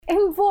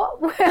In what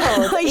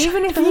world?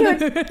 even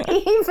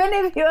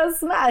if you're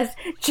smashed,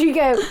 do you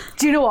go,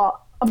 do you know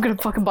what? I'm going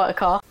to fucking buy a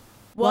car.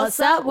 What's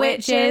up,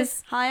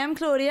 witches? Hi, I'm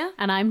Claudia.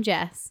 And I'm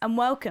Jess. And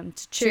welcome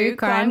to True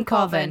Crime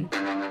Coven.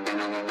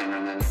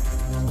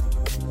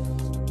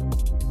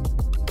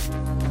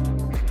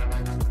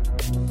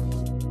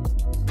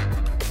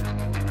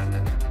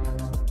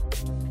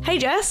 Hey,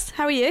 Jess,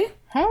 how are you?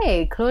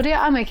 Hey, Claudia,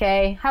 I'm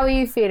okay. How are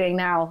you feeling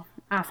now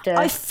after?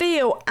 I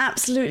feel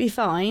absolutely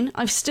fine.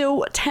 I've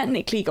still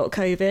technically got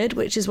COVID,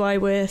 which is why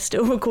we're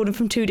still recording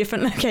from two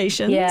different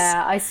locations.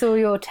 Yeah, I saw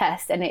your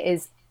test and it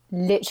is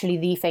literally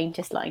the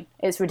faintest line.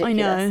 It's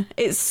ridiculous. I know.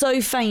 It's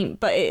so faint,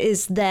 but it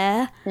is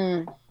there.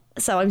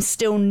 So I'm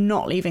still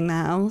not leaving the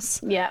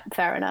house. Yeah,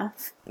 fair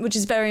enough. Which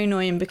is very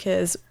annoying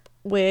because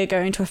we're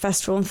going to a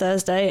festival on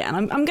Thursday and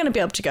I'm going to be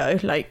able to go.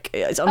 Like,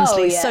 it's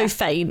honestly so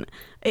faint.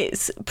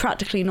 It's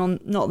practically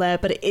not there,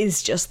 but it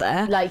is just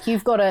there. Like,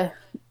 you've got to...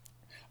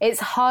 It's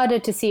harder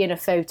to see in a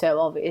photo,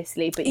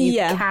 obviously, but you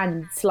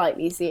can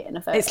slightly see it in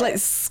a photo. It's like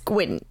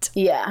squint.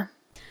 Yeah.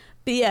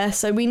 But yeah,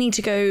 so we need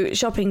to go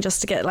shopping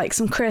just to get like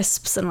some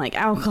crisps and like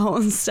alcohol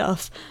and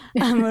stuff.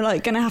 And we're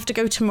like going to have to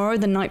go tomorrow,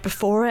 the night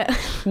before it.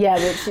 Yeah,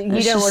 which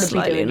you don't want to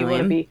be doing. You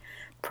want to be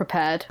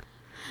prepared.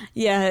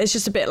 Yeah, it's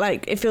just a bit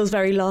like, it feels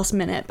very last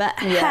minute. But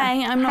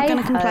hey, I'm not going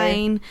to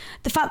complain.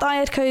 The fact that I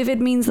had COVID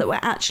means that we're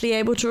actually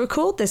able to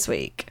record this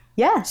week.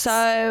 Yeah.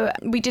 So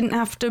we didn't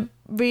have to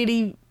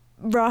really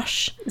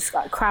rush. Just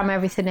like cram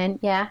everything in,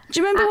 yeah. Do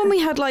you remember when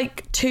we had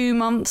like 3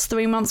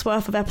 months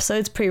worth of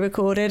episodes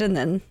pre-recorded and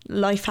then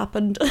life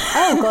happened?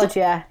 Oh God,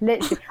 yeah,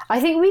 literally.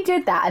 I think we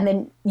did that and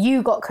then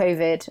you got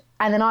COVID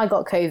and then I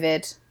got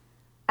COVID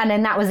and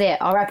then that was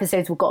it. Our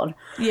episodes were gone.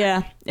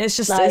 Yeah, it's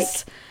just like...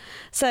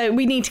 So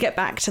we need to get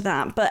back to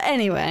that. But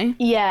anyway.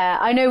 Yeah,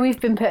 I know we've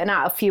been putting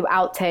out a few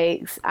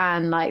outtakes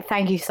and like,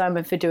 thank you,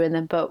 Simon, for doing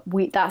them. But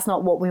that's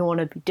not what we want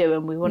to be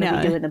doing. We want to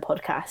be doing the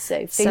podcast.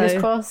 So fingers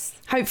crossed.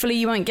 Hopefully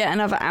you won't get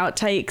another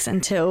outtakes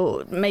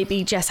until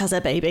maybe Jess has her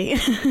baby.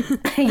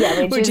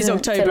 Yeah, which is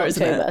October,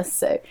 isn't it?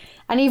 So,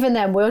 and even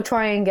then we'll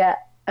try and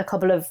get a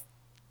couple of,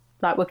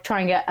 like, we'll try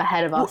and get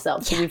ahead of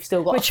ourselves. So we've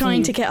still got We're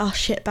trying to get our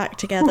shit back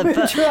together.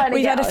 But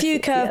we've had a few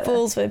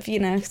curveballs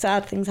with,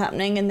 sad things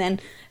happening and then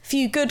a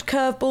few good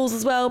curveballs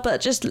as well.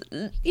 But just,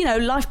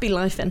 life be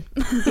lifing.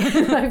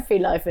 Life be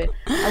lifing.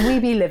 And we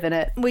be living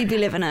it. We be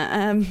living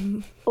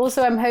it.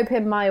 Also, I'm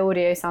hoping my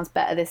audio sounds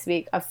better this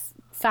week. I've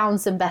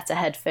found some better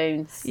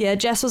headphones. Yeah,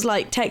 Jess was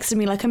like texting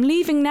me like, I'm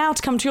leaving now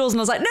to come to yours. And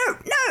I was like, no,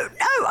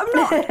 I'm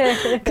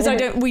not.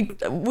 Because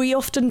we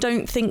often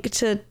don't think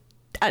to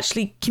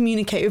actually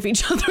communicate with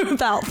each other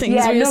about things.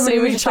 Yeah, we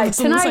assume we each other's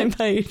on the same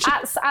page.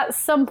 At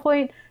some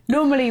point,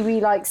 normally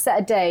we like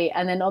set a day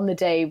and then on the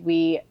day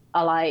we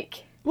are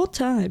like... What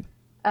time?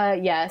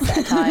 Set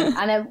a time.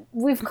 And then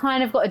we've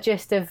kind of got a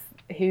gist of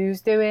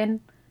who's doing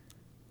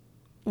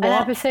an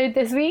episode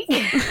this week.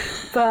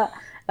 But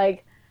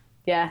like,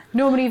 yeah,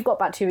 normally you've got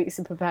about 2 weeks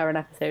to prepare an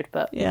episode,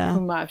 but we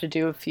might have to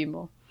do a few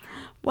more.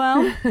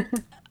 Well...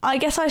 I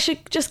guess I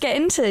should just get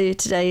into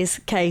today's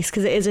case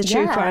because it is a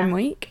true crime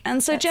week.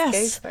 And so,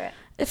 Jess,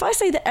 if I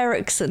say the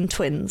Erikkson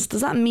twins,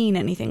 does that mean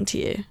anything to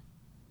you?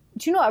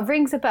 Do you know what? It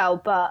rings a bell,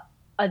 but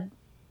I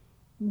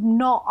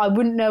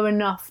wouldn't know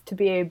enough to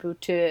be able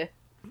to...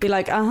 Be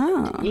like,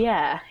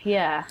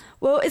 Yeah.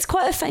 Well, it's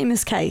quite a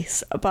famous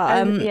case,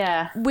 but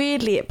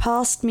weirdly it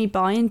passed me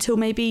by until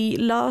maybe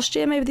last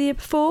year, maybe the year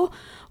before,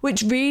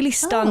 which really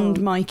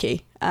stunned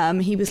Mikey.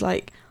 He was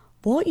like...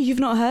 What? You've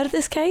not heard of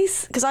this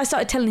case? Because I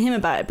started telling him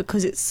about it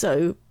because it's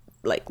so,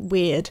 like,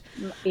 weird.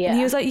 Yeah. And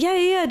he was like,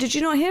 yeah. Did you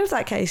not hear of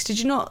that case? Did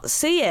you not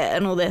see it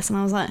and all this? And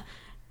I was like,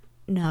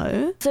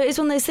 no. So it's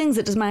one of those things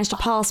that just managed to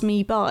pass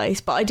me by.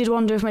 But I did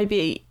wonder if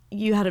maybe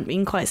you hadn't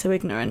been quite so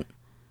ignorant.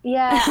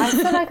 Yeah, I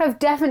feel like I've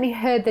definitely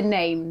heard the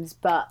names,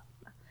 but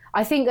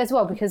I think as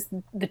well because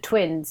the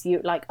twins,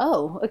 you like,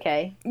 oh,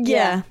 okay.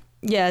 Yeah,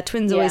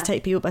 twins always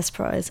take people by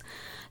surprise.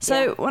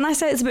 So when I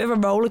say it's a bit of a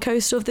roller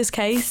coaster of this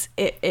case,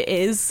 it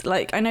is.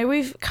 Like, I know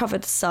we've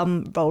covered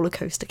some roller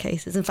coaster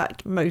cases. In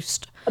fact,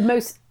 most.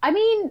 I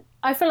mean,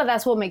 I feel like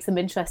that's what makes them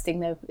interesting,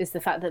 though, is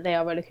the fact that they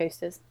are roller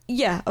coasters.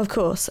 Yeah, of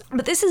course.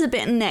 But this is a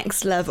bit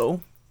next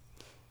level.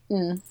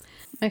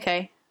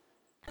 Okay.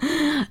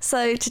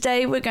 So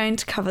today we're going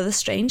to cover the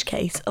strange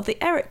case of the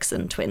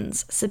Erikkson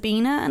twins,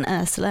 Sabina and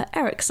Ursula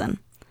Erikkson.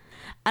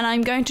 And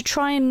I'm going to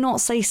try and not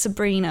say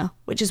Sabrina,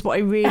 which is what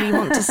I really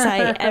want to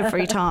say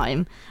every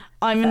time.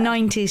 I'm a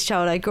 90s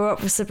child. I grew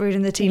up with Sabrina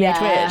and the Teenage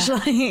Witch.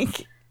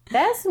 Like,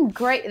 there's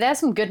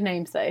some good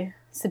names though.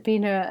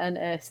 Sabina and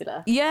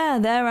Ursula. Yeah,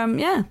 they're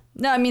No,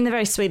 I mean they're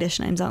very Swedish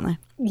names, aren't they?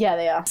 Yeah,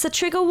 they are. So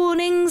trigger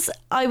warnings,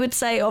 I would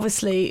say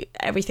obviously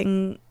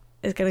everything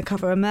is going to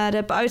cover a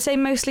murder, but I would say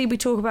mostly we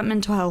talk about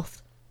mental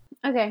health.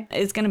 Okay.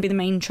 It's going to be the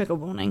main trigger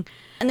warning.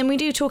 And then we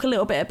do talk a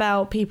little bit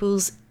about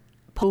people's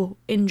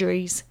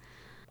injuries.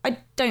 I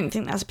don't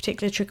think that's a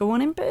particular trigger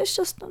warning, but I'm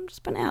just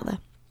putting it out there.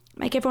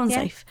 Make everyone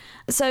safe.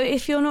 So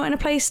if you're not in a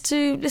place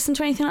to listen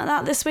to anything like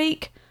that this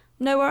week,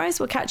 no worries.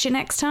 We'll catch you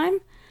next time.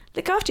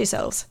 Look after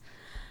yourselves.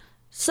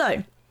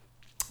 So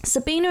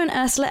Sabina and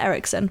Ursula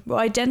Erikkson were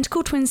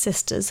identical twin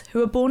sisters who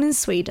were born in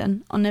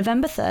Sweden on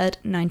November 3rd,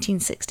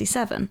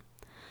 1967.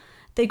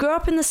 They grew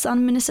up in the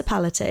Sund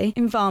municipality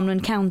in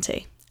Värmland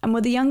County and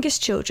were the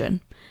youngest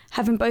children,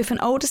 having both an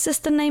older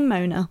sister named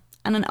Mona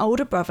and an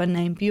older brother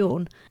named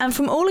Bjorn. And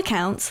from all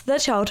accounts, their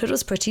childhood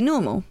was pretty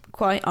normal,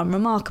 quite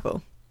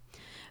unremarkable.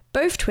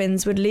 Both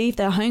twins would leave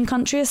their home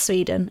country of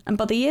Sweden, and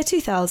by the year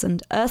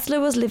 2000, Ursula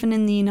was living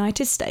in the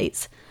United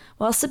States,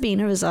 while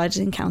Sabina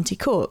resided in County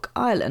Cork,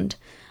 Ireland,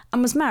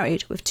 and was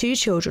married with 2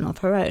 children of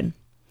her own.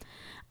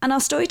 And our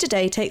story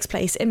today takes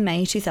place in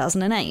May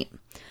 2008,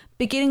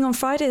 beginning on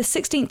Friday the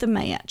 16th of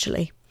May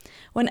actually,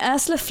 when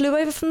Ursula flew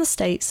over from the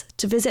States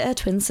to visit her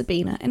twin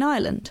Sabina in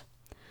Ireland.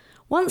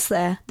 Once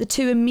there, the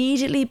two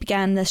immediately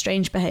began their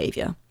strange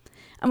behaviour,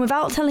 and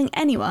without telling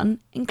anyone,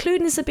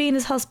 including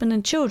Sabina's husband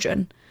and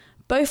children,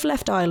 both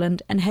left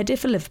Ireland and headed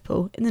for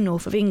Liverpool in the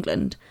north of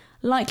England,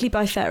 likely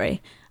by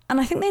ferry, and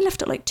I think they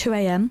left at like 2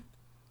 a.m.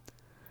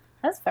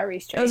 That's very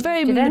strange. It was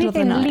very Did middle of the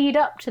anything night. lead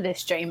up to this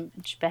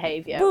strange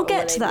behaviour? We'll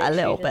get to that a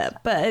little bit,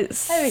 but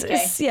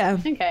it's yeah.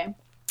 Okay.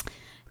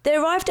 They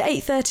arrived at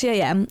 8:30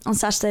 a.m. on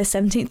Saturday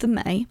 17th of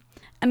May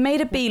and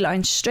made a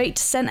beeline straight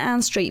to St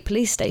Anne Street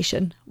police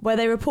station, where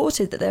they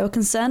reported that they were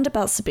concerned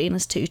about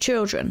Sabina's 2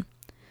 children.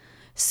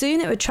 Soon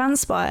it would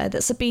transpire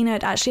that Sabina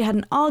had actually had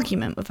an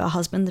argument with her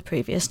husband the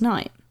previous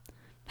night,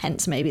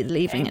 hence maybe the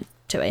leaving at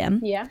 2 a.m.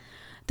 Yeah.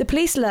 The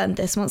police learned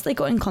this once they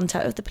got in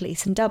contact with the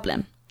police in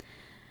Dublin.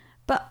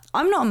 But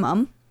I'm not a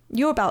mum.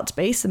 You're about to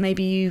be, so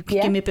maybe you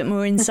could give me a bit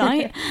more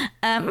insight.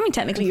 I mean,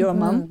 technically you're a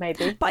mum.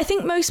 Maybe. But I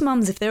think most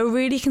mums, if they were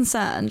really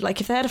concerned,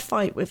 like if they had a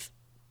fight with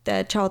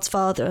their child's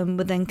father and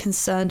were then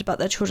concerned about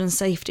their children's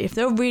safety, if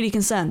they were really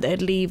concerned,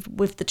 they'd leave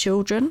with the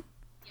children.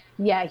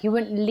 Yeah, you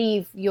wouldn't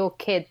leave your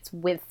kids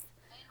with...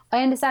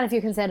 I understand if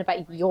you're concerned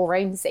about your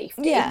own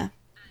safety. Yeah.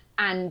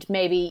 And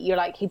maybe you're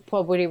like, he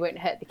probably won't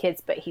hurt the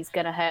kids, but he's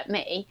going to hurt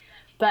me.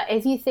 But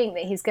if you think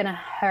that he's going to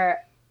hurt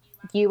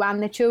you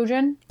and the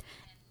children...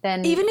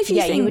 then even if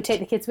you think, you would take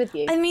the kids with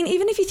you. I mean,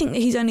 even if you think that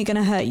he's only going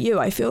to hurt you,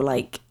 I feel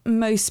like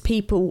most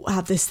people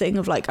have this thing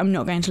of like, I'm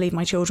not going to leave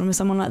my children with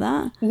someone like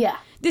that. Yeah.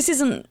 This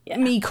isn't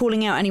me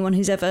calling out anyone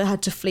who's ever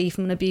had to flee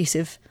from an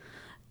abusive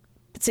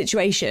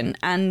situation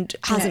and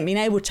hasn't been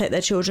able to take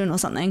their children or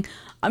something.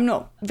 I'm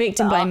not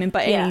victim blaming,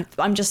 but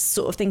I'm just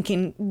sort of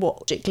thinking what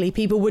logically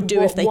people would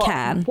do if they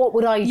can. What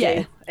would I do?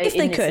 Yeah, if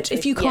they could. Situation?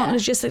 If you can't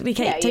logistically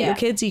take your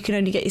kids, you can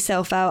only get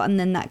yourself out, and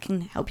then that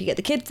can help you get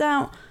the kids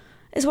out.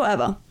 It's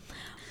whatever.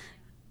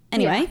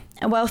 Anyway,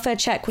 a welfare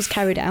check was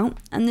carried out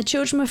and the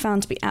children were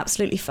found to be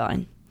absolutely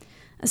fine.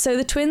 And so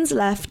the twins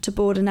left to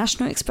board a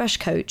National Express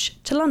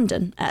coach to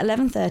London at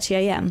 11:30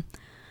 a.m,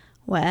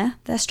 where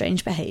their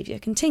strange behaviour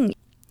continued.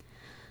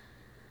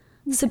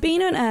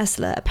 Sabina and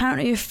Ursula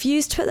apparently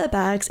refused to put their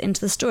bags into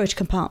the storage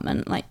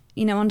compartment, like,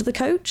 you know, under the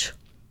coach.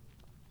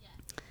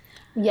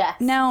 Yes.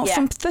 Now,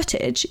 from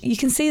footage, you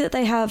can see that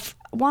they have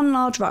one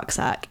large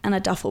rucksack and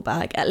a duffel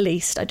bag, at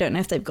least. I don't know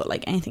if they've got,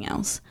 like, anything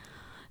else.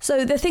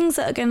 So the things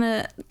that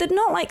are they're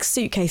not like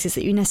suitcases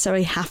that you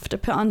necessarily have to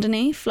put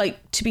underneath.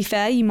 Like, to be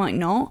fair, you might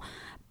not.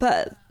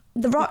 But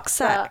the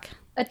rucksack...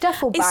 a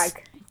duffel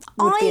bag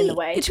would be in the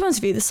way. To be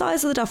honest with you, the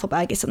size of the duffel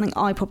bag is something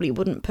I probably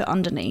wouldn't put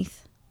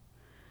underneath.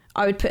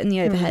 I would put in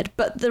the overhead.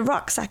 But the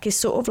rucksack is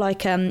sort of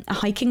like a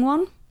hiking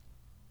one.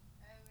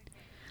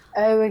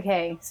 Oh,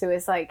 okay. So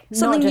it's like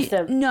something not just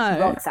a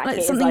rucksack.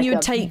 Like something you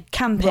would take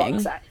camping.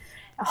 Rucksack.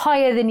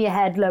 Higher than your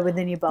head, lower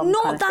than your bum.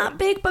 Not that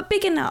big, but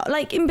big enough.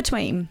 Like in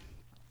between.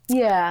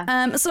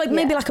 Yeah. So like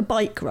maybe like a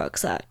bike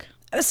rucksack.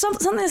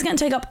 Something that's going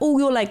to take up all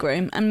your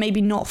legroom and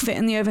maybe not fit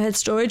in the overhead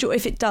storage, or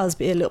if it does,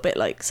 be a little bit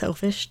like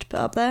selfish to put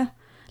up there.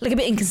 Like a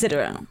bit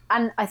inconsiderate.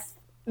 And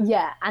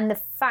and the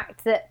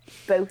fact that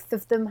both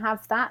of them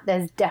have that,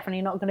 there's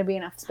definitely not going to be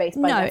enough space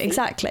by their feet.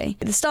 Exactly.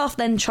 The staff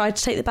then tried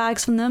to take the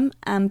bags from them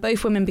and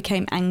both women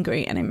became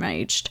angry and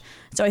enraged.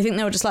 So I think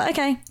they were just like,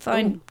 okay,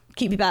 fine,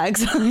 keep your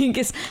bags.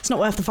 It's not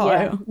worth the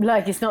photo. Yeah,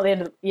 like it's not the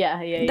end of... Yeah.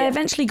 They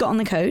eventually got on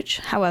the coach.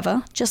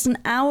 However, just an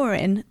hour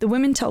in, the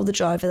women told the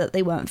driver that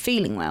they weren't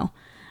feeling well.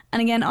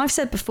 And again, I've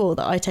said before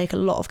that I take a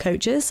lot of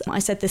coaches. I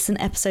said this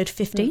in episode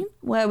 15,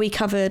 where we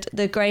covered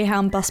the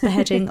Greyhound bus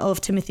beheading of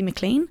Timothy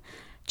McLean.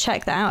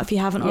 Check that out if you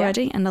haven't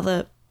already.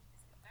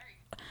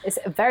 It's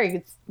a very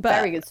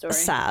good story.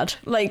 Sad.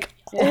 Like,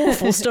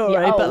 awful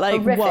story, but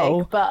like, horrific,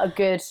 whoa. But a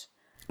good...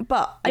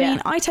 But, I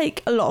mean, I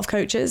take a lot of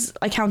coaches.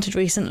 I counted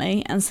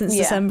recently, and since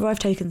December, I've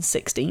taken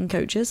 16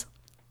 coaches.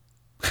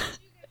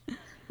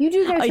 You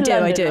do go to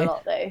London a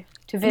lot, though,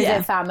 to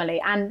visit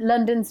family. And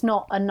London's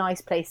not a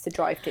nice place to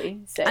drive to.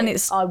 So and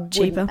it's I wouldn't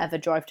cheaper. ever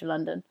drive to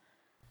London.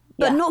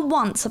 But not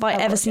once have I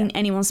ever seen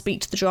anyone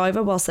speak to the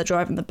driver whilst they're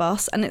driving the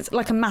bus. And it's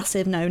like a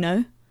massive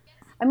no-no.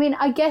 I mean,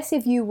 I guess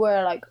if you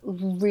were, like,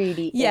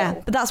 really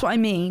ill, but that's what I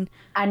mean.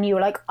 And you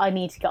were like, I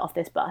need to get off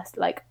this bus.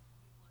 Like,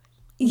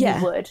 you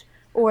would.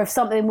 Or if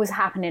something was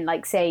happening,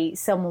 like, say,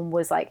 someone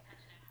was, like,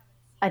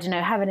 I don't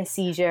know, having a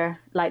seizure,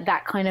 like,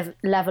 that kind of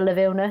level of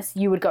illness,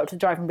 you would go up to the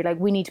driver and be like,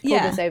 we need to pull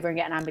this over and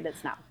get an ambulance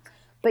now.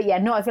 But,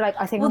 no, I feel like,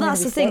 I think Well,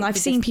 that's the thing. I've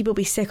seen people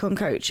be sick on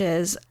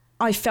coaches.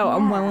 I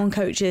felt unwell on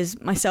coaches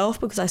myself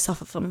because I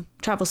suffer from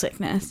travel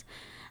sickness.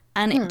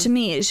 And to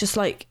me, it's just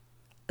like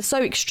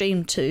so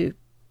extreme to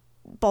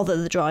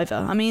bother the driver.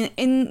 I mean,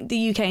 in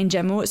the UK in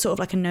general, it's sort of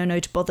like a no-no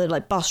to bother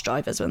like bus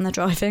drivers when they're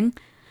driving.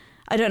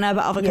 I don't know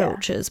about other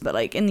cultures, but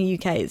like in the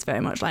UK, it's very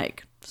much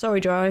like,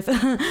 sorry, drive.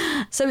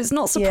 So it's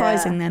not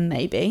surprising then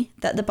maybe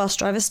that the bus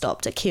driver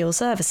stopped at Kiel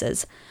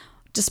Services,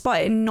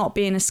 despite it not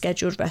being a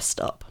scheduled rest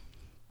stop.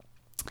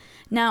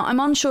 Now, I'm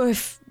unsure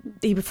if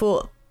he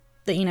thought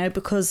that, you know,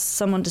 because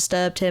someone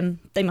disturbed him,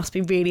 they must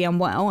be really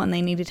unwell and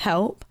they needed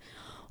help.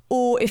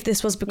 Or if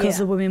this was because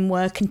the women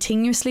were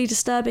continuously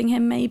disturbing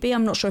him, maybe.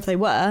 I'm not sure if they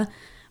were.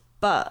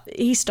 But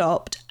he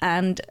stopped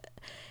and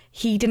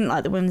he didn't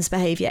like the women's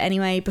behaviour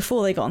anyway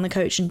before they got on the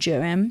coach and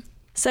during.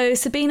 So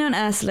Sabina and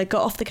Ursula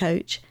got off the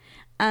coach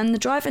and the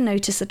driver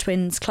noticed the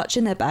twins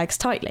clutching their bags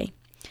tightly.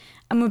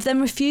 And with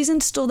them refusing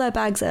to store their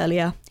bags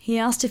earlier, he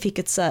asked if he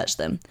could search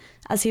them,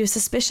 as he was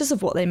suspicious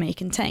of what they may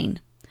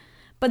contain.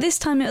 But this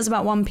time it was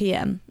about 1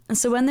 p.m, and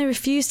so when they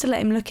refused to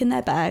let him look in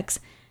their bags,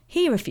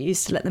 he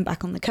refused to let them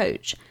back on the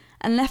coach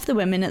and left the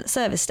women at the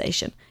service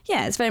station.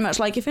 Yeah, it's very much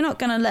like, if you're not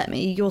going to let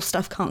me, your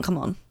stuff can't come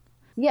on.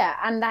 Yeah,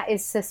 and that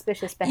is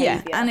suspicious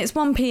behaviour. Yeah, and it's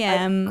 1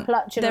 p.m,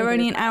 they're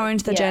only an hour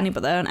into the journey,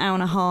 but they're an hour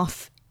and a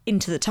half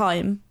into the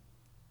time,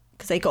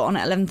 because they got on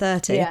at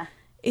 11:30. Yeah.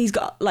 He's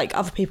got like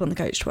other people on the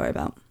coach to worry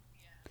about.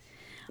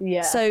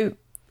 Yeah. So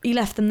he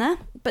left them there,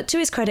 but to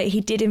his credit,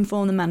 he did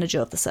inform the manager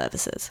of the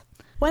services.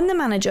 When the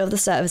manager of the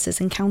services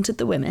encountered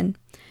the women,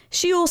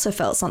 she also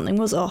felt something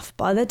was off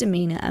by their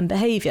demeanour and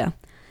behaviour,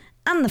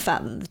 and the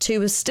fact that the two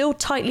were still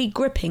tightly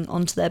gripping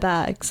onto their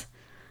bags.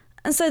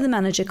 And so the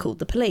manager called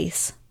the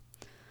police.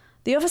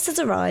 The officers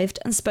arrived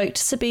and spoke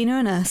to Sabina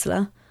and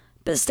Ursula,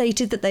 but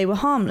stated that they were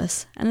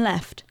harmless and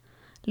left,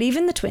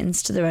 leaving the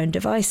twins to their own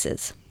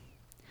devices.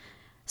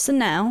 So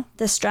now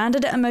they're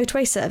stranded at a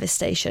motorway service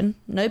station,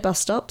 no bus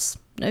stops,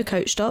 no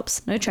coach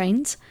stops, no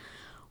trains.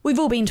 We've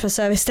all been to a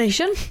service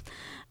station.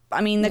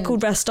 I mean, they're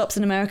called rest stops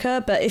in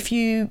America, but if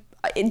you,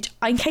 in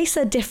case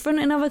they're different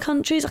in other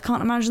countries, I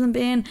can't imagine them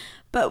being,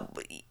 but,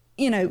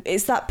 you know,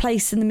 it's that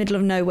place in the middle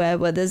of nowhere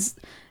where there's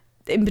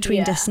in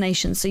between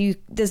destinations, so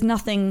there's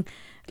nothing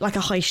like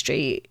a high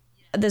street,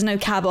 there's no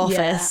cab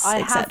office,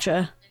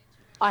 etc.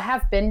 I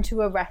have been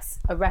to a rest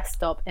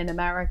stop in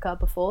America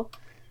before.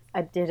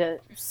 I did a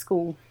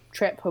school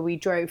trip where we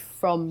drove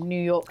from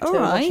New York to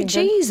Washington.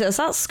 Jesus,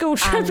 that school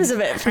trip is a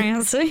bit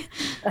fancy.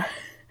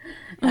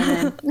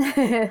 And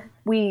then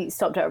we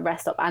stopped at a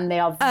rest stop, and they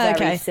are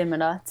very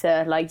similar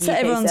to like UK. So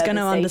everyone's going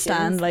to stations.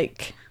 Understand,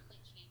 like.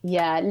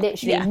 Yeah,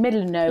 literally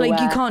middle of nowhere.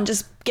 Like, you can't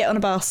just get on a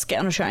bus, get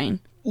on a train.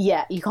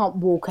 Yeah, you can't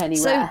walk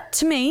anywhere. So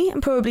to me,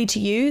 and probably to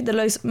you,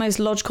 the most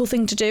logical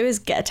thing to do is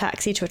get a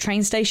taxi to a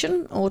train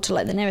station or to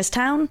like the nearest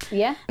town.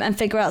 Yeah. And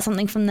figure out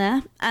something from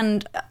there.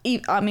 And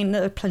I mean,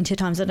 there are plenty of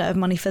times I don't have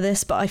money for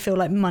this, but I feel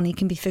like money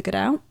can be figured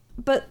out.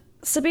 But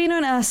Sabina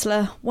and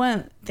Ursula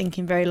weren't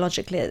thinking very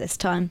logically at this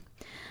time.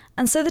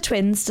 And so the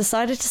twins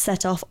decided to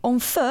set off on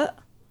foot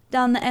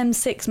down the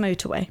M6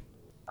 motorway.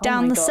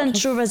 Down the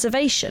Central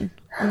Reservation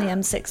on the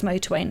M6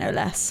 motorway, no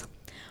less.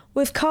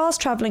 With cars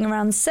travelling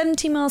around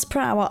 70 miles per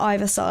hour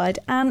either side,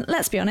 and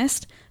let's be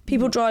honest,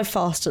 people drive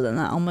faster than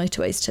that on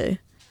motorways too.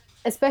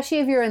 Especially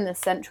if you're in the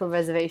Central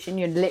Reservation,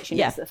 you're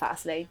literally next to the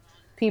fast lane.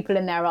 People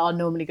in there are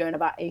normally going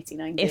about 80,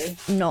 90.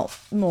 If not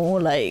more,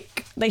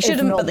 like, they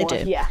shouldn't, but they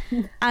do. Yeah.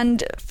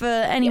 And for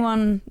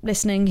anyone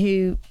listening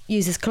who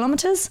uses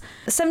kilometres,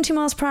 70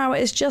 miles per hour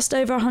is just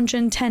over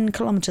 110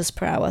 kilometres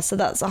per hour, so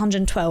that's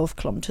 112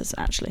 kilometres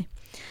actually,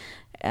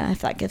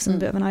 if that gives them a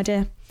bit of an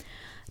idea.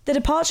 The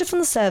departure from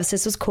the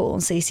services was caught on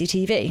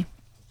CCTV.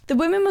 The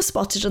women were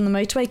spotted on the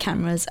motorway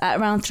cameras at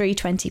around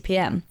 3:20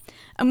 p.m,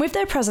 and with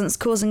their presence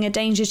causing a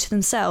danger to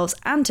themselves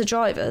and to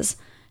drivers,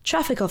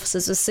 traffic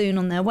officers were soon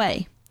on their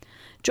way.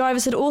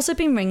 Drivers had also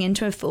been ringing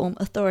to inform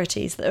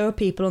authorities that there were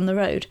people on the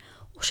road,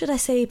 or should I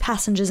say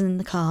passengers in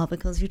the car,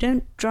 because you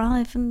don't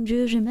drive and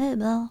use your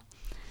mobile.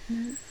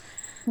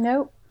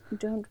 No.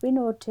 Don't be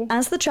naughty.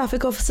 As the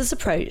traffic officers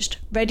approached,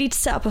 ready to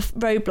set up a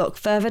roadblock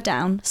further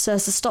down so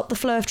as to stop the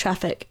flow of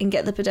traffic and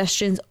get the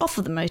pedestrians off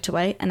of the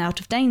motorway and out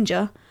of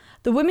danger,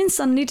 the women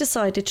suddenly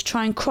decided to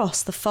try and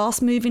cross the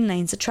fast-moving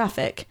lanes of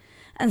traffic,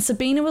 and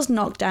Sabina was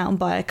knocked down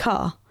by a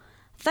car.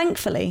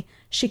 Thankfully,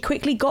 she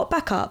quickly got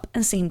back up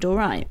and seemed all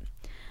right.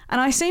 And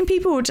I seen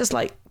people were just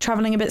like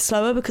travelling a bit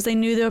slower because they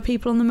knew there were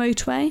people on the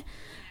motorway.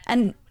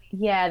 And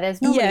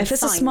there's no if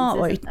it's a smart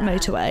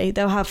motorway,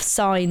 they'll have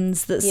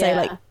signs that say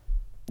like,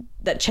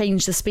 that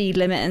change the speed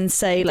limit and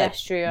say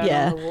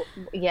pedestrian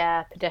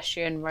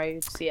pedestrian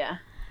roads.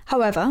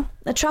 However,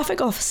 the traffic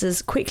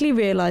officers quickly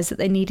realised that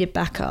they needed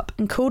backup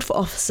and called for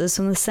officers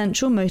from the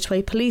Central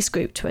Motorway Police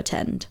Group to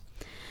attend.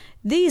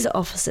 These are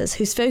officers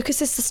whose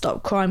focus is to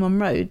stop crime on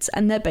roads,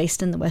 and they're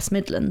based in the West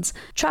Midlands.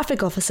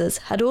 Traffic officers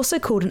had also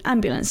called an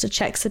ambulance to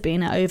check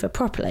Sabina over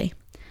properly.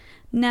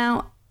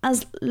 Now,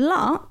 as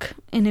luck,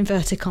 in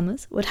inverted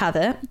commas, would have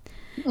it,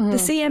 the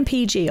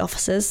CMPG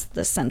officers,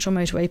 the Central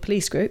Motorway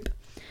Police Group,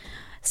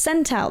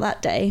 sent out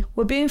that day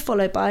were being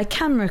followed by a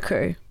camera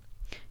crew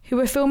who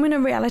were filming a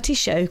reality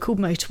show called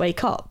Motorway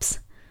Cops.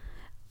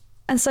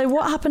 And so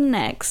what happened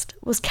next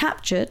was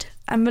captured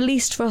and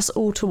released for us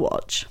all to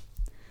watch.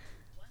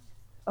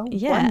 Oh,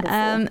 yeah.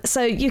 Wonderful.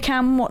 So you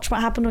can watch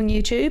what happened on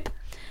YouTube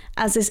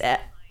as this... I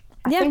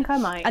think I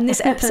might. And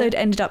this episode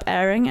ended up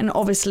airing, and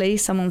obviously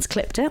someone's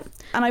clipped it.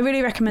 And I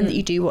really recommend that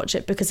you do watch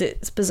it because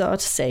it's bizarre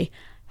to see.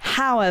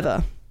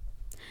 However,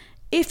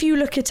 if you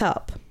look it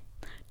up,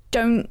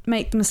 don't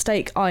make the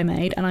mistake I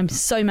made, and I'm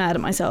so mad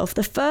at myself.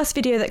 The first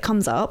video that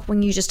comes up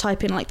when you just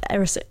type in like the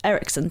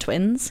Erikkson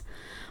twins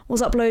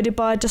was uploaded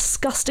by a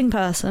disgusting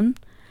person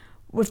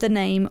with the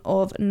name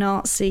of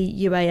Nazi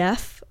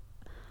UAF,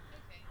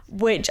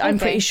 which I'm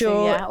pretty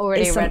sure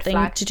is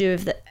something to do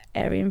with the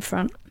area in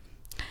front.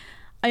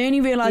 I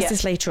only realised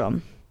this later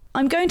on.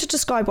 I'm going to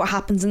describe what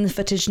happens in the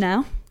footage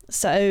now,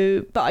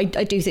 but I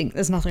do think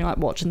there's nothing like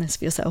watching this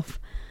for yourself.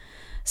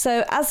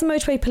 So as the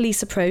motorway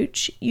police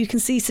approach, you can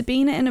see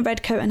Sabina in a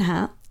red coat and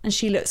hat, and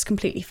she looks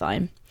completely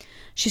fine.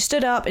 She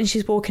stood up and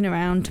she's walking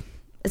around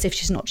as if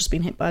she's not just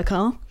been hit by a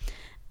car,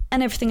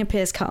 and everything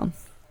appears calm.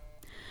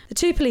 The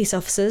two police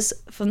officers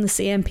from the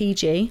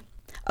CMPG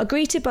are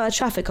greeted by a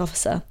traffic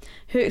officer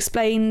who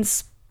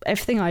explains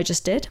everything I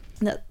just did,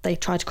 that they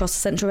tried to cross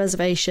the central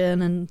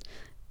reservation and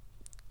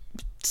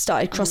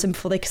started crossing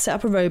before they could set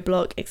up a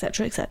roadblock,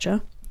 etc,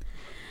 etc.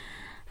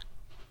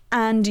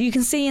 And you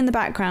can see in the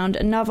background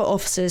another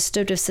officer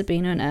stood with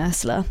Sabina and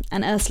Ursula,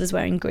 and Ursula's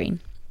wearing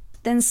green.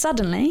 Then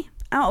suddenly,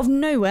 out of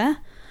nowhere,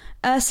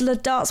 Ursula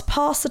darts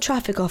past the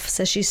traffic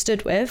officer she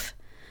stood with,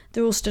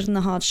 they're all stood on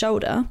the hard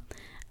shoulder,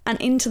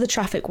 and into the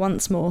traffic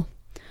once more.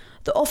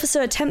 The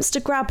officer attempts to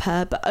grab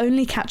her but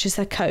only catches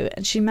her coat,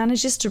 and she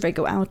manages to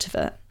wriggle out of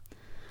it.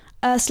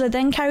 Ursula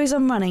then carries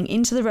on running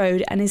into the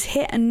road and is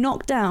hit and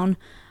knocked down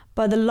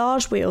by the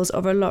large wheels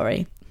of a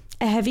lorry,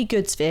 a heavy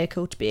goods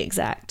vehicle to be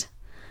exact.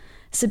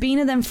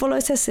 Sabina then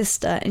follows her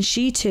sister, and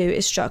she too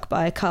is struck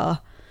by a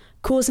car,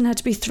 causing her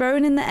to be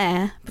thrown in the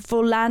air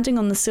before landing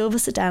on the silver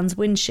sedan's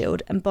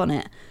windshield and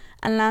bonnet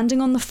and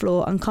landing on the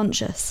floor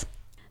unconscious.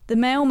 The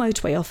male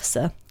motorway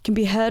officer can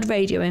be heard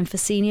radioing for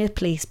senior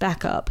police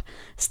backup,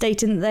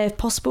 stating that they have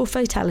possible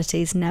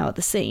fatalities now at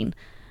the scene.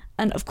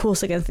 And of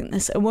course, I don't think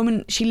this. A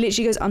woman, she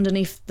literally goes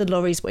underneath the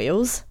lorry's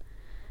wheels,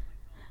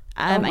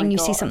 and you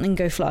see something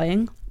go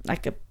flying,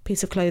 like a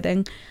piece of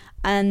clothing.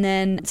 And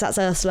then so that's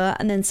Ursula,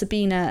 and then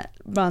Sabina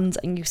runs,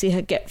 and you see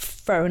her get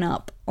thrown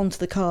up onto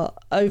the car.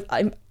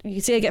 You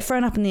see her get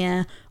thrown up in the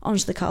air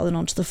onto the car, then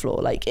onto the floor.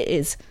 Like, it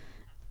is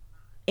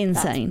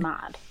insane.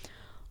 That's mad.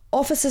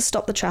 Officers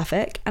stop the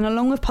traffic, and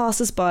along with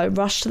passers-by,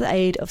 rush to the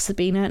aid of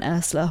Sabina and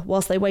Ursula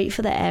whilst they wait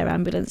for their air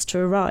ambulance to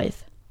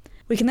arrive.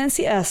 We can then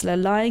see Ursula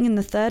lying in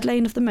the third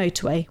lane of the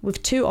motorway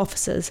with two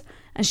officers,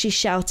 and she's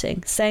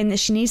shouting, saying that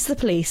she needs the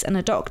police and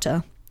a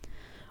doctor.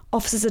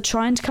 Officers are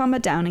trying to calm her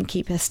down and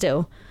keep her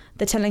still.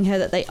 They're telling her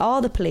that they are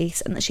the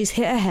police and that she's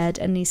hit her head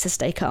and needs to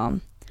stay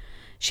calm.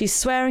 She's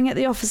swearing at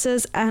the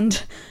officers,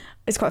 and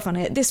it's quite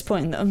funny. At this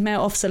point, the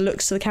male officer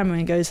looks to the camera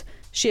and goes,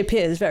 "She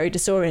appears very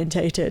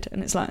disorientated,"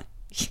 and it's like,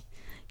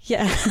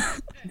 yeah.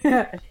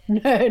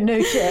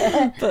 no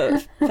shit.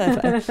 But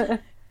fair.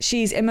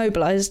 She's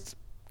immobilised,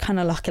 kind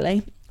of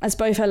luckily, as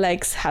both her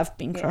legs have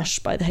been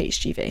crushed by the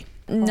HGV.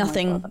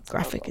 Nothing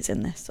graphic is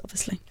in this,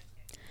 obviously.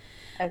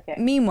 Okay.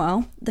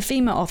 Meanwhile, the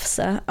female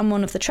officer and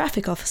one of the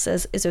traffic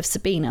officers is with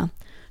Sabina,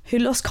 who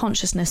lost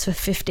consciousness for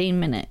 15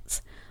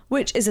 minutes,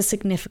 which is a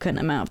significant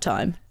amount of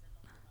time.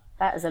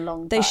 That is a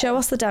long time. They show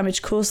us the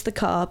damage caused to the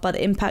car by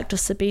the impact of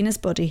Sabina's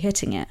body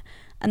hitting it,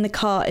 and the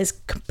car is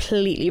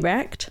completely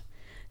wrecked.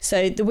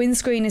 So the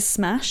windscreen is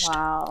smashed.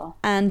 Wow.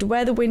 And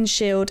where the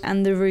windshield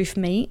and the roof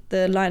meet,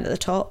 the line at the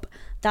top,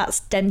 that's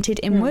dented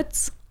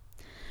inwards.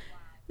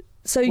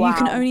 So you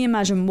can only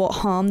imagine what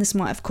harm this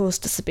might have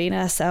caused to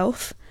Sabina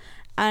herself.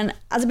 And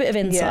as a bit of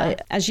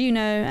insight, as you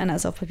know, and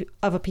as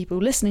other people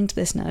listening to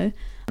this know,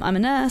 I'm a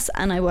nurse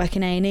and I work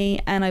in A&E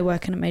and I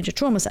work in a major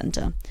trauma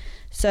centre.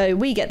 So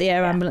we get the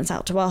air ambulance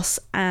out to us,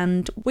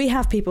 and we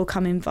have people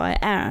come in via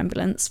air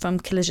ambulance from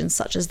collisions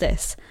such as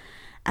this.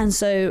 And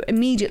so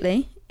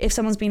immediately, if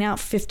someone's been out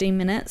for 15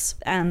 minutes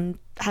and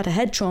had a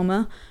head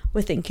trauma,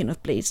 we're thinking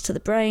of bleeds to the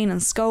brain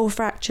and skull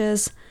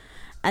fractures.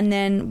 And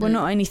then we're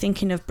not only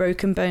thinking of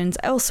broken bones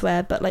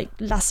elsewhere, but like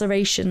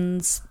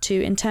lacerations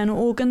to internal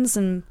organs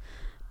and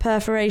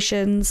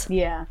perforations.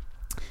 Yeah.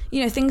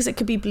 You know, things that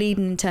could be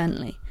bleeding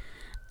internally.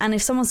 And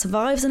if someone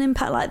survives an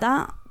impact like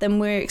that, then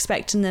we're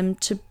expecting them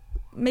to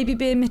maybe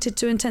be admitted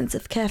to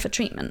intensive care for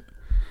treatment.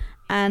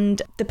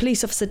 And the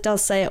police officer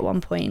does say at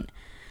one point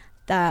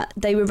that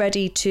they were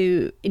ready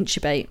to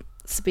intubate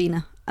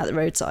Sabina at the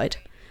roadside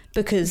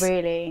because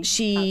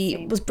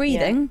she was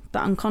breathing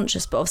but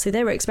unconscious, but obviously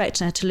they were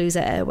expecting her to lose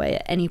her airway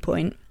at any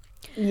point.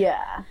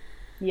 Yeah.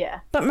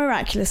 But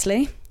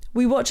miraculously,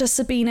 we watch as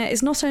Sabina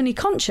is not only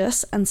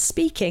conscious and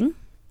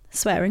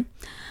swearing,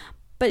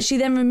 but she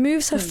then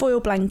removes her foil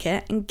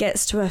blanket and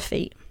gets to her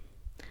feet.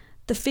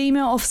 The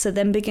female officer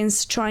then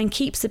begins to try and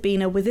keep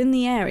Sabina within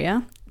the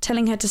area,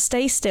 telling her to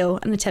stay still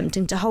and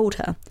attempting to hold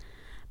her.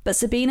 But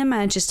Sabina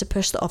manages to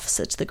push the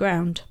officer to the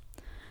ground.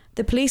 The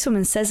the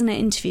policewoman says in her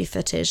interview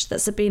footage that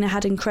Sabina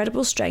had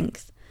incredible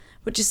strength,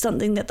 which is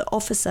something that the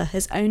officer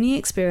has only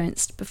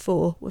experienced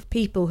before with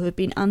people who have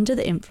been under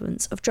the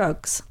influence of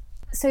drugs.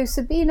 So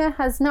Sabina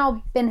has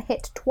now been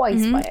hit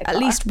twice by a car. At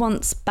least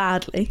once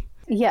badly.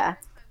 Yeah.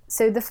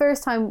 So the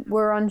first time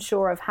we're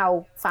unsure of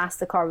how fast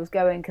the car was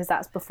going because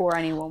that's before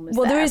anyone was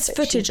there. Well, there is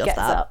footage of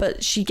that,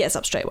 but she gets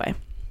up straight away.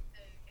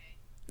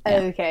 Yeah.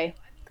 Okay.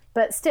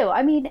 But still,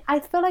 I mean, I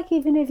feel like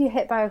even if you're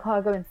hit by a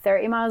car going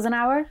 30 miles an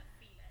hour,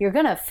 you're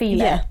going to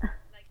feel it.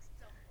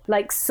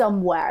 Like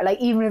somewhere. Like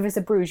even if it's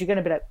a bruise, you're going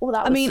to be like, oh,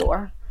 that was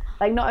sore.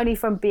 Like not only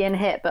from being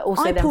hit, but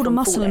also I pulled a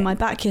muscle falling. in my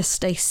back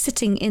yesterday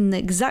sitting in the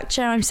exact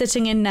chair I'm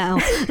sitting in now.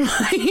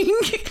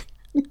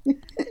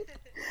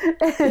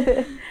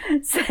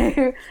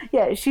 So,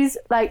 yeah, she's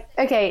like,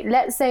 okay,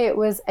 let's say it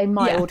was a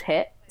mild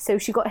hit. So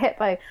she got hit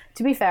by,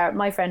 to be fair,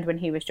 my friend, when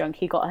he was drunk,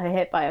 he got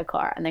hit by a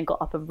car and then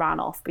got up and ran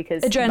off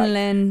because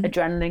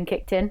adrenaline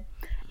kicked in.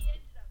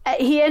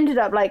 He ended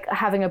up like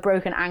having a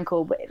broken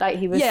ankle, but like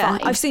he was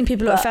fine. I've seen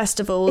people at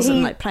festivals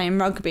and like playing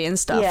rugby and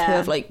stuff who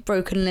have like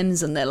broken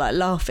limbs and they're like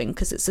laughing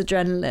because it's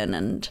adrenaline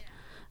and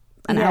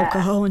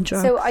alcohol and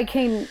drugs. So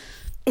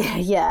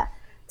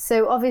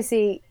so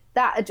obviously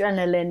that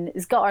adrenaline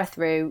has got her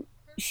through.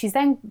 She's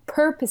then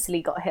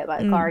purposely got hit by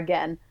a car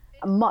again,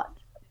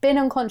 been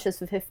unconscious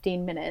for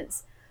 15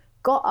 minutes,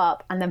 got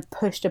up and then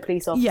pushed a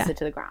police officer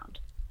to the ground.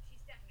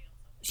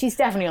 She's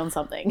definitely on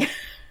something.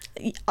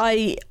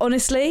 I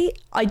don't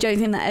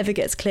think that ever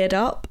gets cleared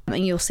up,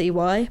 and you'll see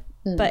why,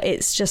 but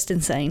it's just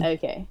insane.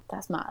 Okay,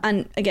 that's mad.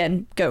 And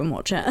again, go and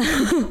watch it.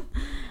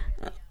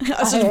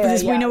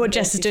 We know what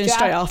Jess is doing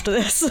straight after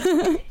this.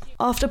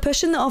 After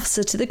pushing the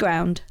officer to the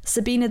ground,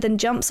 Sabina then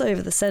jumps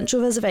over the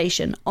central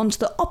reservation onto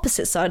the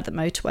opposite side of the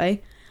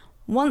motorway,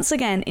 once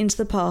again into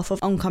the path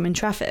of oncoming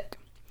traffic.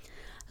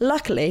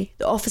 Luckily,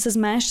 the officers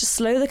managed to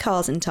slow the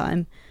cars in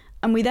time,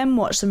 and we then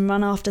watch them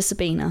run after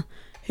Sabina,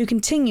 who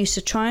continues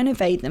to try and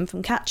evade them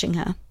from catching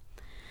her.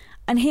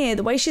 And here,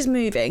 the way she's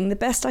moving, the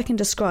best I can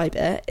describe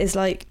it is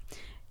like,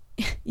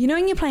 you know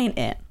when you're playing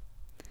It,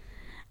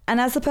 and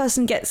as the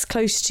person gets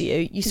close to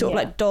you, you sort of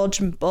like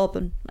dodge and bob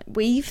and like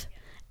weave?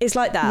 It's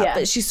like that,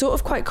 but she's sort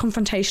of quite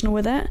confrontational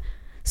with it.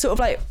 Sort of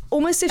like,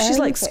 almost if she's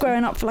like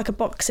squaring up for like a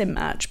boxing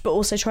match, but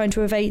also trying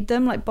to evade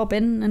them, like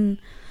bobbing. And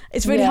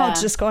it's really hard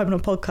to describe on a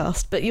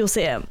podcast, but you'll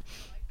see it.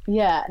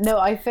 Yeah, no,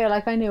 I feel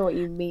like I know what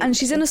you mean. And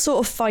she's in a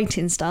sort of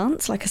fighting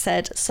stance, like I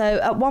said. So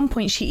at one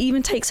point, she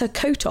even takes her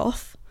coat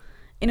off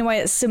in a way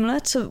that's similar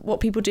to what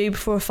people do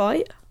before a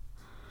fight.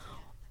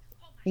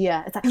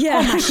 Yeah, it's like,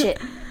 oh my shit.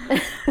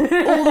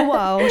 All the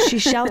while,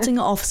 she's shouting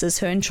at officers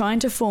who are trying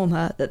to inform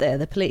her that they're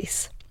the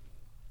police.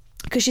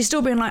 Because she's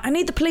still being like, I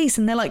need the police.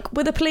 And they're like,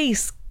 we're the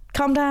police.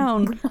 Calm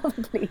down.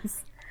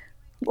 Please.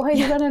 Why are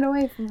you running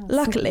away from us?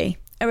 Luckily,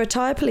 a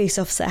retired police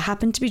officer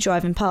happened to be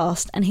driving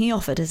past and he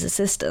offered his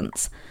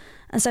assistance.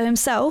 And so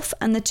himself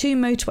and the two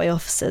motorway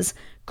officers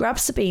grab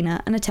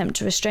Sabina and attempt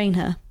to restrain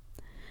her.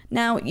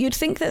 Now, you'd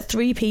think that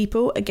 3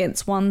 people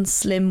against one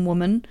slim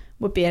woman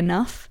would be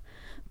enough,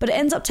 but it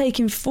ends up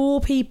taking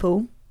 4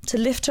 people to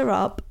lift her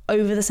up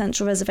over the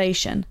central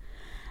reservation.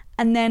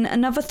 And then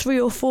another 3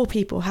 or 4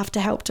 people have to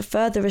help to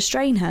further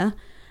restrain her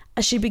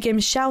as she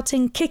begins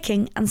shouting,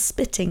 kicking and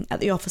spitting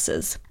at the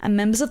officers and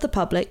members of the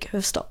public who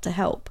have stopped to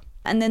help.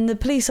 And then the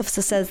police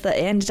officer says that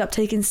it ended up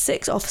taking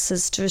 6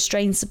 officers to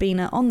restrain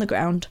Sabina on the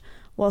ground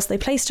whilst they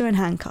placed her in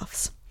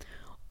handcuffs.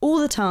 All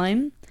the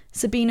time,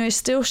 Sabina is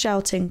still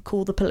shouting,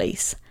 call the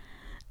police.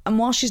 And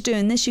while she's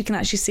doing this, you can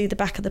actually see the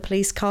back of the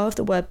police car with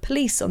the word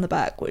police on the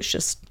back, which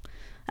just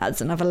adds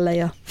another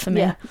layer for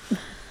me.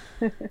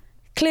 Yeah.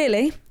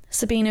 Clearly,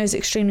 Sabina is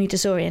extremely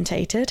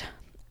disorientated,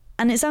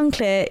 and it's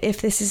unclear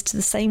if this is to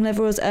the same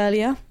level as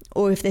earlier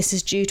or if this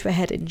is due to a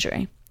head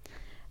injury.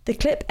 The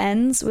clip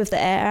ends with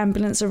the air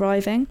ambulance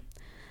arriving,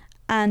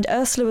 and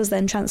Ursula was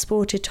then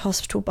transported to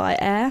hospital by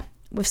air,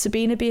 with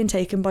Sabina being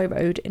taken by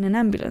road in an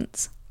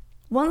ambulance.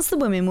 Once the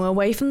women were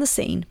away from the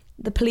scene,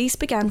 the police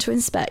began to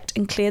inspect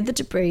and clear the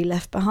debris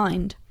left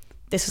behind.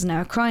 This was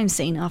now a crime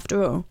scene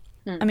after all.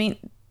 I mean,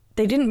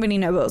 they didn't really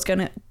know what was going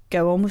to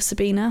go on with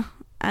Sabina,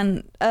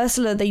 and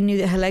Ursula, they knew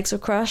that her legs were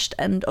crushed,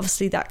 and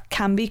obviously that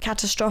can be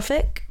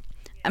catastrophic,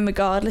 and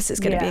regardless it's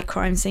going to be a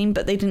crime scene,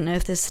 but they didn't know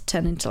if this would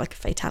turn into like a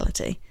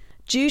fatality.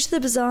 Due to the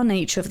bizarre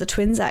nature of the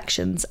twins'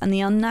 actions and the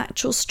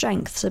unnatural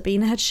strength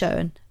Sabina had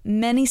shown,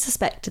 many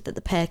suspected that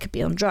the pair could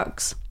be on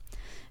drugs.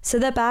 So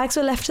their bags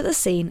were left at the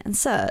scene and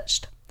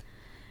searched.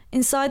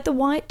 Inside the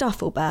white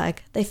duffel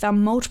bag, they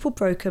found multiple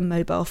broken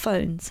mobile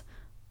phones,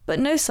 but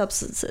no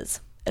substances,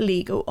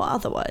 illegal or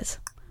otherwise.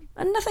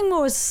 And nothing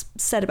more is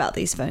said about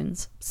these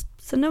phones,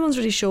 so no one's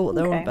really sure what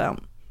they're all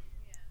about.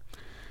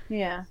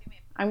 Yeah.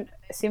 I'm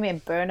assuming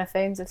burner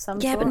phones of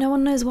some sort. Yeah, but no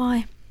one knows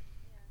why.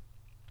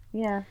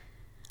 Yeah.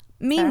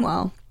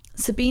 Meanwhile,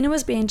 Sabina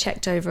was being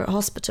checked over at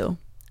hospital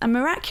and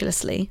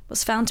miraculously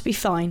was found to be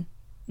fine.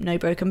 No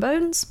broken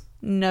bones,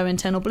 no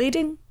internal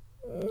bleeding,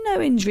 no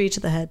injury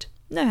to the head,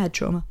 no head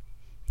trauma.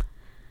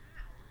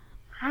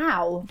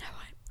 How?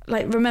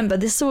 Like, remember,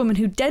 this is a woman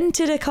who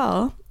dented a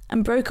car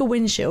and broke a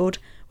windshield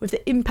with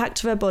the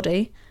impact of her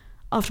body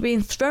after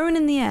being thrown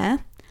in the air,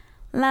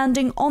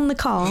 landing on the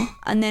car,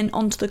 and then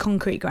onto the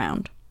concrete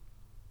ground.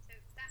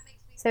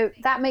 So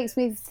that makes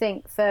me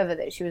think further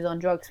that she was on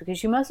drugs, because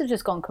she must have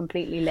just gone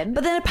completely limp.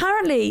 But then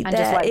apparently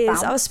there is...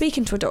 bounced. I was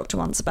speaking to a doctor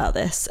once about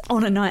this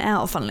on a night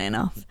out, funnily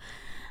enough.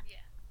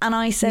 And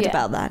I said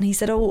about that, and he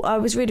said, I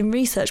was reading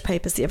research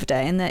papers the other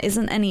day, and there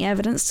isn't any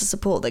evidence to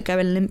support that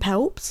going limp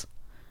helps.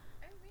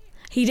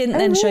 He didn't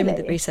then show me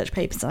the research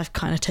papers, and I've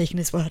kind of taken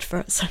his word for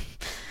it, so...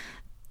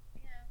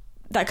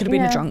 That could have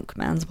been a drunk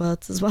man's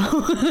words as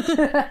well.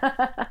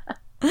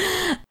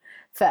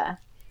 Fair.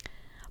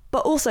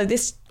 But also,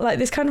 this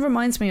kind of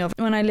reminds me of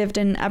when I lived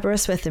in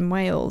Aberystwyth in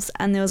Wales,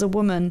 and there was a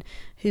woman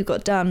who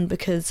got done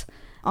because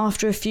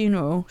after a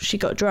funeral she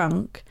got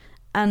drunk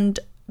and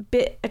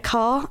bit a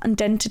car and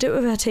dented it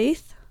with her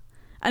teeth,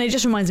 and it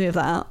just reminds me of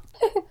that.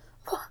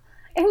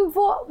 In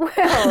what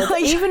world?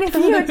 even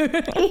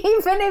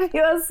if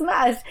you're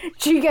smashed,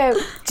 do you go,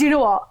 do you know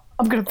what?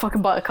 I'm gonna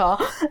fucking bite a car.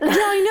 Yeah,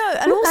 I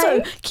know. And also,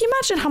 can you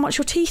imagine how much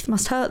your teeth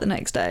must hurt the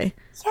next day?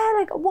 Yeah,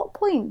 like at what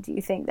point do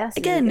you think that's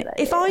again?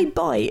 If I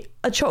bite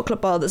a chocolate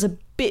bar that's a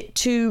bit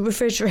too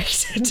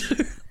refrigerated,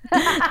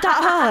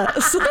 that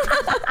hurts.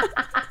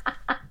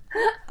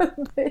 A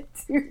bit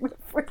too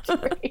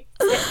refrigerated.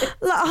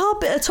 Like a hard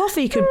bit of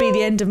toffee could be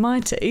the end of my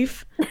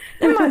teeth.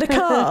 Never mind a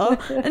car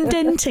and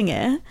denting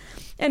it.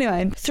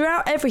 Anyway,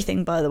 throughout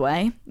everything, by the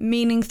way,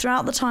 meaning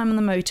throughout the time on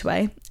the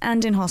motorway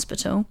and in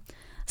hospital,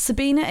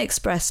 Sabina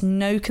expressed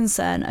no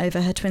concern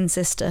over her twin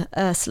sister,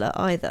 Ursula,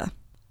 either.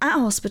 At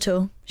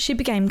hospital, she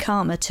became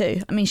calmer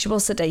too. I mean, she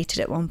was sedated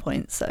at one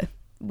point, so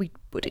we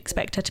would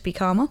expect her to be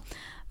calmer.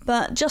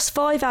 But just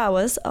 5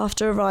 hours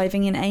after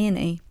arriving in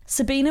A&E,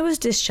 Sabina was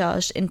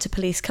discharged into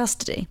police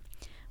custody,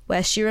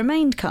 where she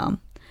remained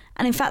calm.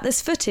 And in fact,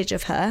 there's footage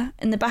of her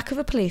in the back of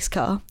a police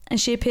car, and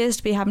she appears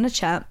to be having a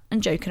chat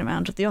and joking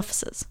around with the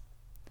officers.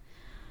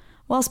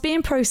 Whilst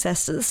being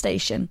processed at the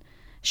station,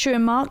 she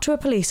remarked to a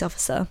police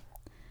officer,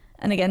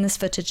 and again there's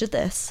footage of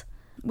this,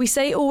 "We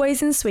say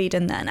always in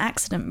Sweden that an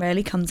accident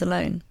rarely comes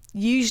alone.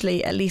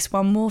 Usually at least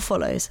one more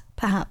follows,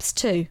 perhaps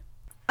two."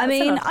 I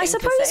mean, I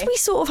suppose we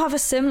sort of have a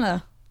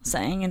similar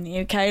saying in the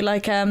UK,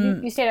 like...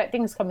 You say like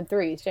things come in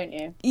threes, don't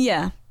you?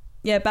 Yeah,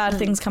 bad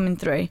things come in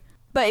three.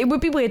 But it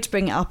would be weird to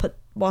bring it up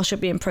whilst you're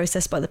being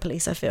processed by the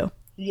police, I feel.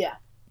 Yeah.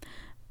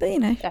 But, you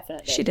know,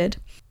 definitely. She did.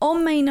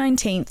 On May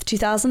 19th,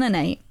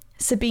 2008,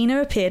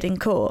 Sabina appeared in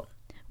court,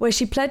 where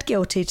she pled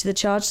guilty to the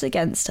charges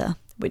against her,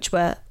 which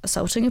were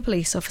assaulting a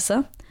police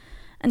officer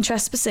and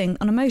trespassing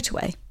on a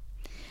motorway.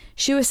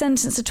 She was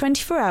sentenced to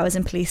 24 hours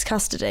in police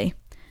custody.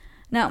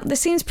 Now,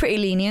 this seems pretty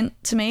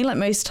lenient to me. Like,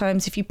 most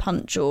times if you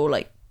punch or,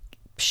 like,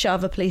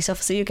 shove a police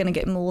officer, you're going to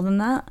get more than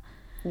that.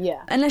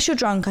 Yeah. Unless you're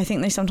drunk, I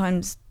think they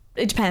sometimes...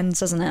 It depends,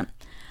 doesn't it?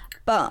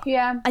 But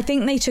yeah. I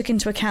think they took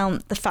into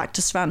account the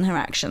factors surrounding her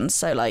actions.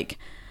 So, like,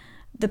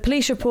 the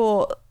police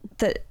report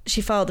that she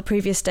filed the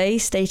previous day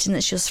stating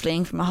that she was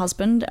fleeing from her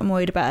husband and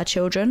worried about her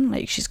children.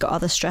 Like, she's got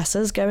other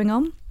stressors going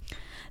on.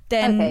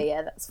 Then, okay,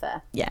 yeah, that's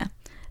fair. Yeah.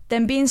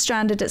 Then being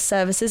stranded at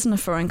services in a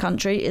foreign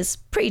country is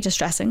pretty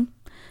distressing,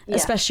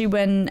 especially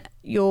when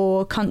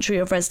your country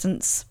of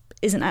residence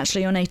isn't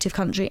actually your native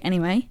country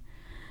anyway.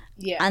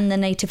 Yeah. And the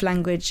native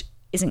language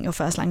isn't your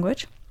first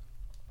language.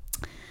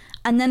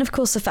 And then, of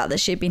course, the fact that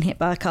she had been hit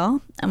by a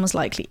car and was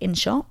likely in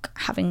shock,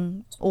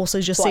 having also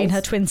just seen her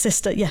twin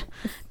sister,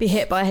 be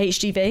hit by a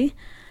HGV.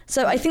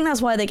 So I think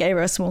that's why they gave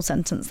her a small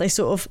sentence. They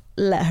sort of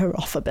let her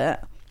off a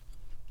bit.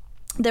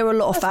 There were a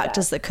lot of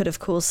factors that could have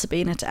caused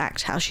Sabina to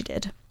act how she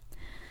did.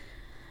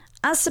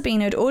 As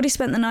Sabina had already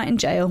spent the night in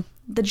jail,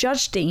 the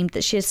judge deemed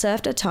that she had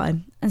served her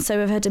time, and so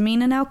with her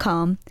demeanour now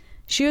calm,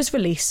 she was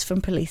released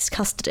from police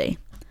custody.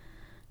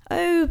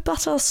 Oh,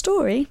 but our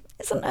story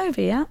isn't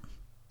over yet.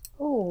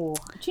 Oh,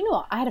 do you know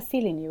what? I had a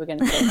feeling you were going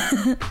to say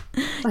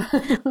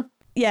that.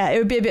 Yeah, it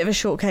would be a bit of a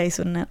short case,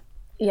 wouldn't it?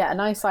 Yeah, a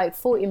nice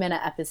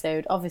 40-minute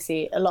episode.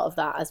 Obviously, a lot of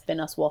that has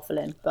been us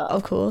waffling, but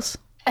of course.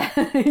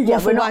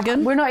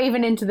 We're not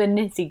even into the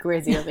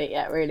nitty-gritty of it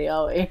yet, really,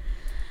 are we?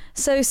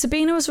 So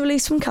Sabina was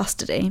released from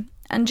custody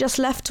and just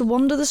left to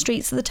wander the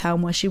streets of the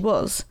town where she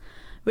was,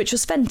 which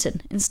was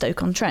Fenton in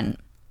Stoke-on-Trent.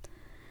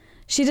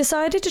 She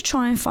decided to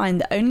try and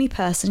find the only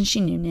person she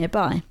knew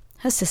nearby,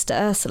 her sister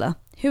Ursula,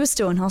 who was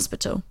still in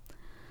hospital.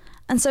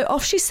 And so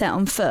off she set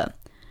on foot,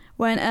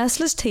 wearing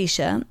Ursula's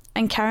t-shirt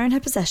and carrying her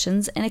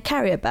possessions in a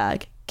carrier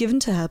bag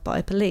given to her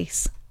by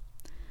police.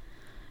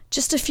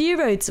 Just a few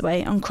roads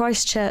away on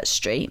Christchurch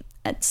Street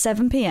at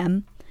 7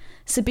 p.m,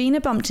 Sabina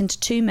bumped into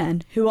two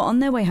men who were on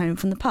their way home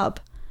from the pub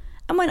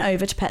and went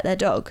over to pet their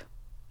dog.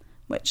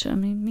 Which, I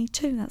mean, me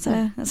too. That's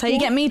how you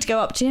get me to go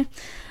up to you.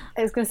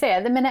 I was going to say,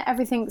 at the minute,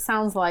 everything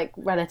sounds like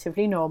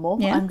relatively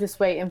normal. Yeah. I'm just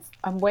waiting.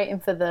 I'm waiting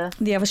for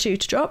the other shoe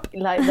to drop.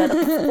 Like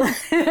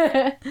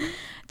that.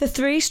 The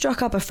three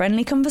struck up a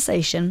friendly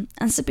conversation,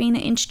 and Sabina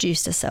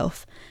introduced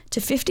herself to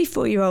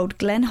 54-year-old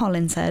Glenn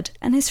Hollinshead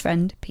and his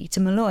friend Peter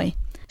Malloy.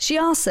 She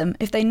asked them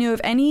if they knew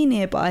of any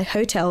nearby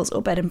hotels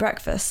or bed and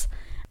breakfasts,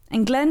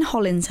 and Glenn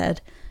Hollinshead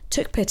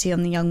took pity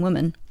on the young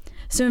woman,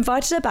 so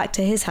invited her back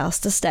to his house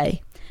to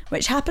stay,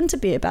 which happened to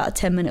be about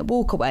a 10-minute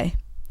walk away.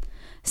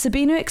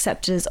 Sabina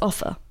accepted his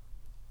offer.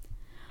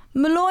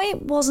 Malloy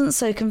wasn't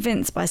so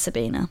convinced by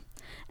Sabina,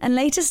 and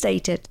later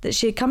stated that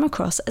she had come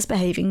across as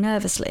behaving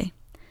nervously.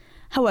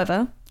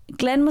 However,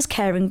 Glenn was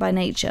caring by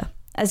nature,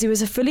 as he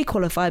was a fully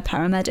qualified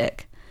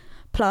paramedic,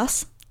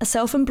 plus a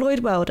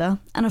self-employed welder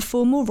and a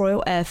former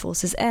Royal Air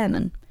Force's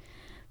airman.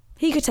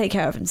 He could take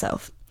care of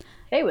himself.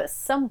 They were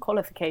some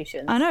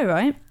qualifications. I know,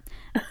 right?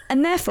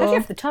 And therefore... Don't you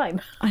have the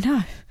time? I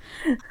know.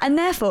 And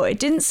therefore, it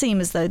didn't seem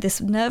as though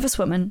this nervous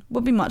woman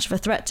would be much of a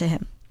threat to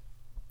him.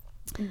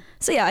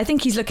 So yeah, I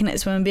think he's looking at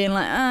this woman being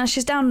like,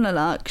 she's down on her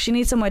luck, she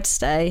needs somewhere to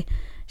stay,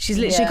 she's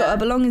literally got her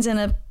belongings in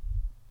a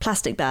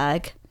plastic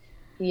bag.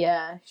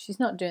 Yeah, she's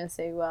not doing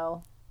so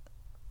well.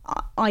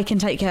 I can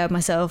take care of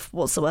myself,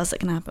 what's the worst that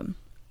can happen?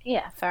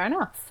 Yeah, fair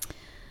enough.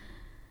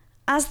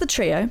 As the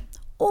trio,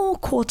 or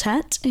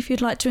quartet if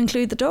you'd like to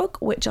include the dog,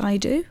 which I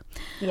do,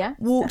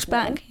 walked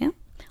back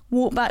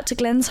to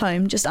Glenn's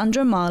home just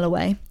under a mile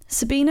away,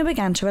 Sabina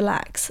began to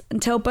relax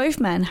and tell both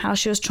men how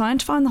she was trying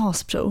to find the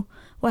hospital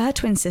where her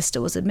twin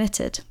sister was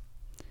admitted.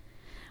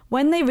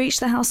 When they reached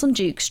the house on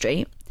Duke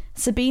Street,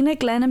 Sabina,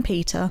 Glenn and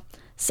Peter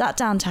sat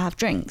down to have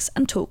drinks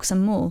and talk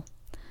some more.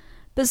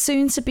 But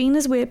soon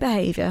Sabina's weird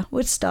behaviour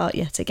would start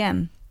yet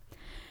again.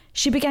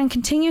 She began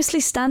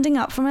continuously standing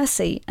up from her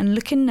seat and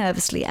looking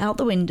nervously out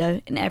the window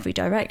in every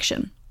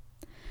direction.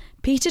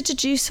 Peter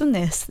deduced from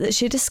this that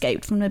she had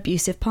escaped from an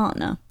abusive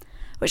partner,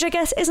 which I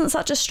guess isn't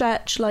such a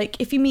stretch.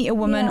 Like, if you meet a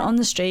woman on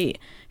the street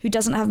who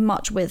doesn't have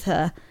much with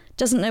her,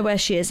 doesn't know where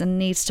she is and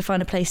needs to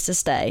find a place to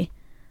stay,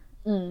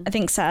 I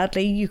think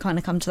sadly you kind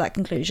of come to that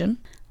conclusion.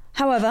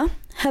 However,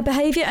 her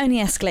behaviour only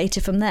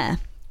escalated from there,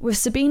 with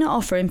Sabina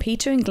offering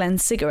Peter and Glenn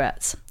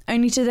cigarettes,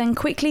 only to then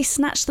quickly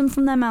snatch them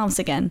from their mouths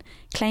again,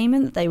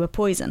 claiming that they were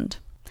poisoned.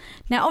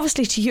 Now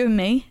obviously to you and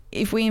me,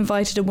 if we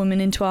invited a woman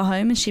into our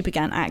home and she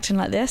began acting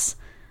like this,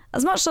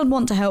 as much as I'd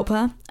want to help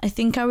her, I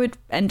think I would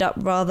end up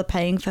rather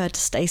paying for her to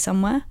stay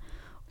somewhere,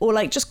 or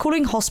like just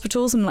calling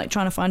hospitals and like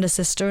trying to find her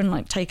sister and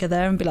like take her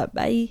there and be like,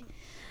 bae.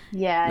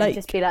 Yeah, like,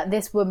 just be like,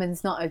 this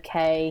woman's not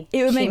okay.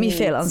 It would make me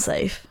feel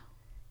unsafe.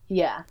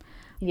 Yeah,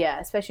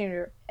 especially in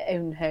your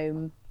own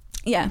home.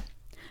 Yeah.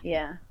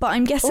 Yeah. But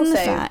I'm guessing also, the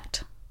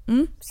fact...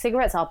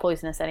 Cigarettes are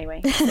poisonous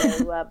anyway,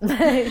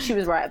 so she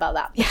was right about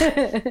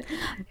that.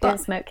 Don't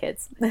smoke,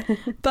 kids.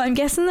 But I'm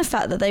guessing the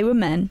fact that they were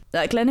men,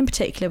 that Glenn in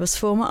particular was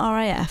former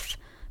RAF,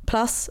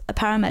 plus a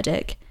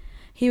paramedic,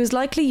 he was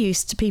likely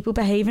used to people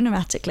behaving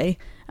erratically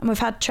and would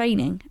have had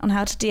training on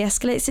how to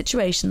de-escalate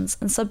situations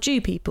and subdue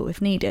people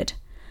if needed.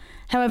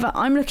 However,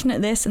 I'm looking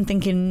at this and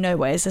thinking, no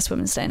way is this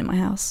woman staying in my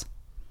house.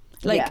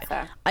 Like,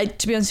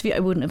 to be honest with you,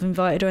 I wouldn't have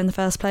invited her in the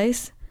first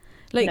place.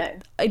 Like, no.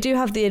 I do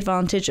have the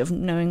advantage of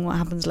knowing what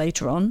happens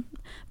later on,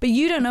 but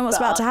you don't know what's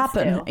about to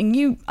happen. Still. And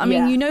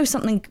you know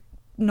something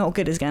not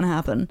good is going to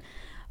happen.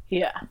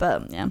 Yeah.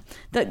 But yeah,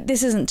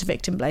 this isn't to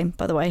victim blame,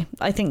 by the way.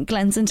 I think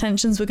Glenn's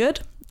intentions were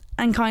good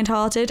and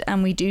kind-hearted,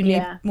 and we do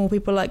need more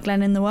people like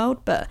Glenn in the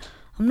world, but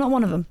I'm not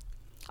one of them.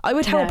 I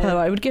would help her.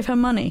 I would give her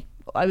money.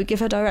 I would give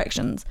her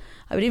directions.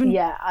 I would even...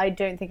 Yeah, I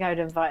don't think I would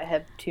invite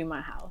her to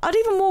my house. I'd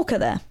even walk her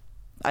there.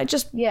 I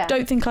just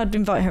don't think I'd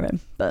invite her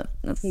in, but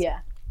that's... Yeah.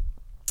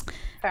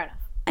 Fair enough.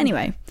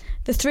 Anyway,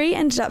 the three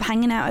ended up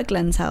hanging out at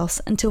Glenn's house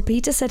until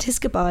Peter said his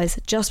goodbyes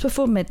just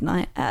before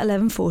midnight at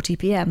 11:40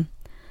 p.m.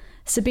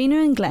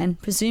 Sabina and Glenn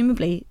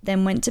presumably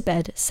then went to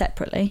bed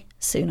separately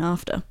soon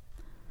after.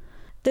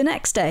 The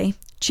next day,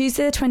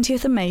 Tuesday the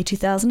 20th of May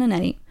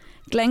 2008,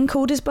 Glenn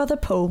called his brother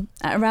Paul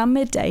at around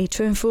midday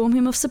to inform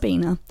him of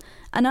Sabina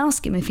and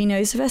ask him if he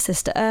knows of her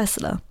sister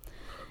Ursula.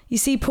 You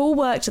see, Paul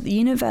worked at the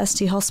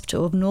University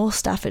Hospital of North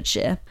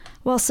Staffordshire.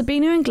 While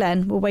Sabina and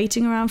Glenn were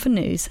waiting around for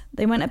news,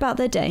 they went about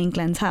their day in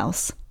Glenn's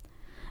house.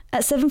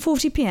 At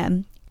 7:40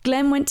 p.m,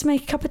 Glenn went to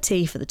make a cup of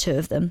tea for the two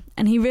of them,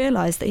 and he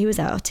realised that he was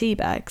out of tea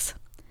bags.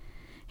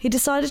 He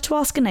decided to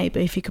ask a neighbour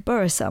if he could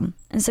borrow some,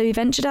 and so he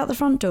ventured out the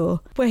front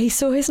door, where he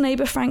saw his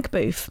neighbour Frank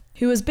Booth,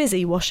 who was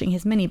busy washing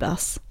his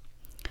minibus.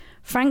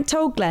 Frank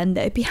told Glenn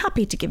that he'd be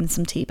happy to give him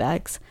some tea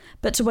bags,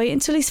 but to wait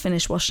until he's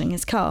finished washing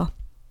his car.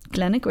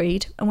 Glenn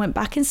agreed and went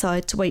back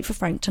inside to wait for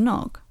Frank to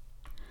knock.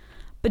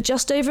 But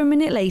just over a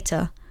minute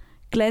later,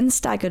 Glenn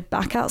staggered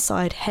back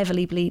outside,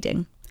 heavily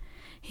bleeding.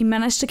 He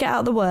managed to get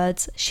out the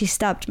words, "She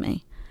stabbed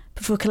me,"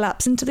 before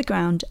collapsing to the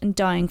ground and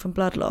dying from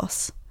blood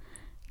loss.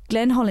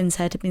 Glenn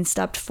Hollinshead had been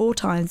stabbed 4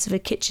 times with a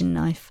kitchen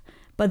knife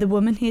by the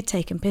woman he had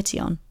taken pity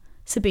on,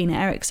 Sabina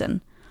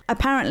Erikkson.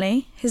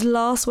 Apparently, his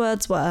last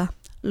words were,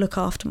 "Look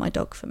after my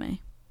dog for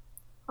me."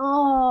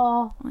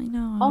 Oh, I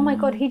know. Oh my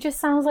God, he just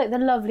sounds like the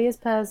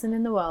loveliest person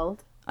in the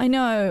world. I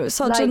know,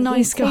 such a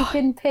nice guy. He's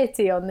taken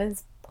pity on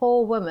this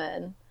poor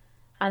woman,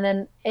 and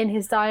then in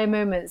his dire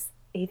moments,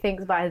 he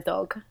thinks about his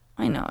dog.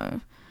 I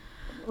know.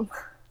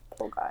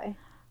 Poor guy.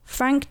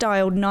 Frank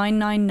dialed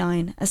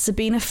 999 as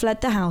Sabina fled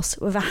the house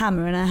with a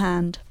hammer in her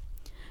hand.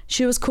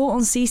 She was caught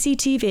on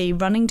CCTV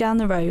running down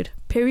the road,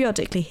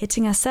 periodically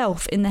hitting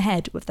herself in the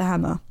head with the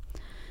hammer.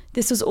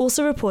 This was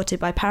also reported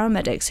by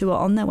paramedics who were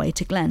on their way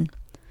to Glenn.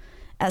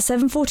 At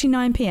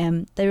 7:49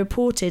 p.m, they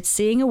reported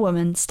seeing a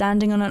woman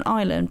standing on an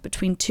island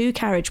between two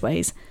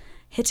carriageways,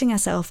 hitting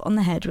herself on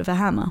the head with a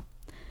hammer.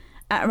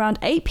 At around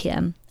 8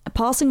 p.m, a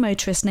passing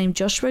motorist named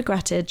Joshua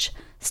Grattage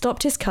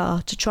stopped his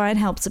car to try and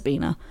help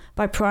Sabina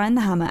by prying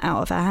the hammer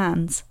out of her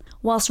hands.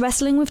 Whilst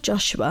wrestling with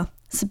Joshua,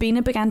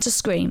 Sabina began to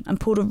scream and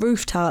pulled a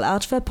roof tile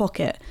out of her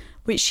pocket,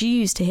 which she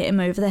used to hit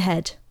him over the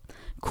head,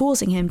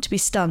 causing him to be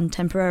stunned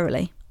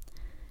temporarily.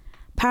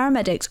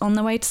 Paramedics on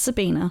their way to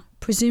Sabina,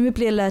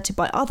 presumably alerted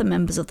by other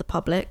members of the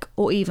public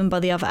or even by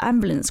the other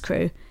ambulance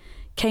crew,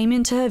 came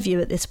into her view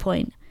at this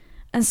point,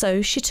 and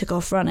so she took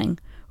off running,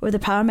 with the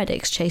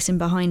paramedics chasing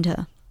behind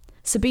her.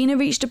 Sabina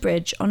reached a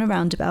bridge on a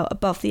roundabout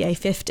above the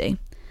A50,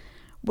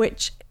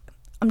 which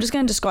I'm just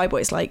going to describe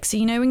what it's like. So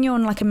you know when you're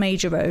on like a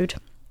major road,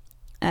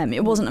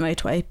 it wasn't a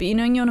motorway, but you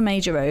know when you're on a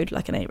major road,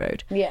 like an A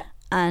road, yeah,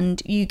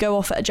 and you go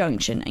off at a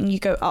junction and you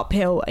go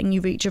uphill and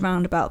you reach a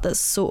roundabout that's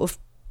sort of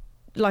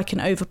like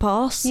an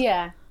overpass.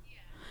 Yeah.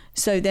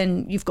 So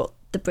then you've got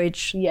the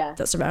bridge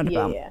that's a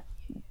roundabout. Yeah.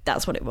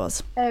 That's what it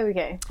was. There we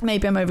go.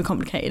 Maybe I'm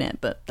overcomplicating it,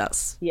 but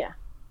that's... Yeah.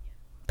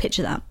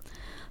 Picture that.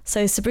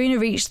 So Sabrina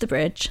reached the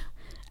bridge,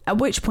 at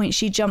which point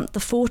she jumped the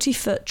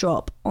 40-foot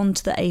drop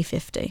onto the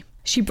A50.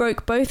 She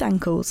broke both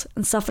ankles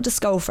and suffered a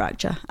skull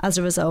fracture as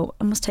a result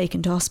and was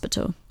taken to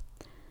hospital.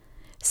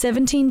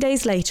 17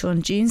 days later,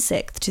 on June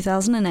 6th,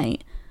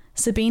 2008,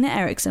 Sabina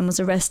Erikkson was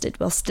arrested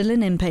while still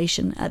an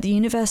inpatient at the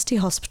University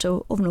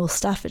Hospital of North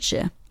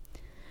Staffordshire.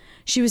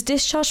 She was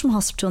discharged from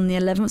hospital on the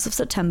 11th of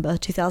September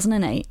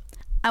 2008,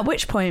 at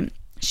which point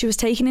she was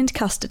taken into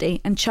custody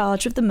and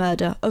charged with the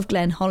murder of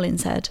Glenn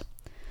Hollinshead.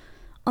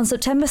 On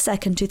September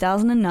 2nd,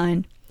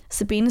 2009,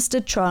 Sabina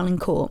stood trial in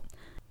court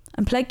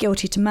and pled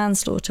guilty to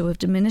manslaughter with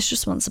diminished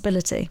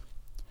responsibility.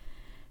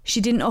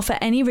 She didn't offer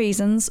any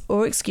reasons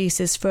or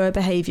excuses for her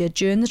behaviour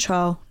during the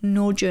trial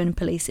nor during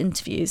police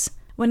interviews.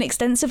 When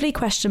extensively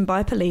questioned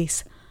by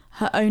police,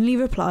 her only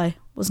reply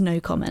was no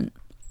comment.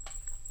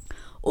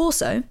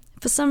 Also,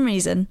 for some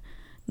reason,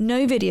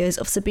 no videos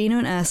of Sabina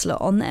and Ursula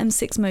on the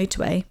M6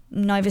 motorway,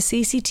 neither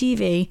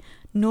CCTV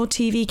nor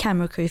TV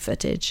camera crew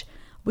footage,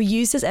 were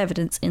used as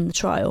evidence in the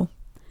trial.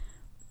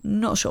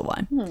 Not sure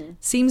why.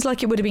 Seems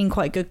like it would have been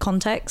quite good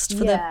context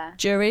for the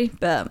jury,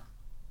 but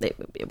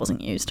it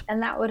wasn't used.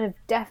 And that would have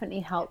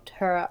definitely helped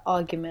her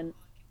argument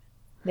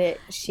that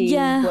she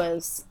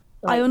was...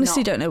 Like, I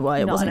honestly don't know why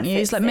it wasn't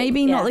used. Like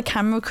maybe not the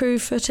camera crew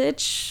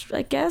footage,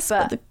 I guess,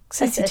 but the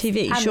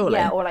CCTV, surely.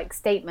 Yeah, or like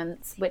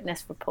statements,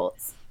 witness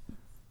reports.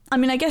 I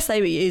mean, I guess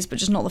they were used, but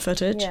just not the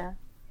footage. Yeah.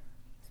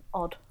 It's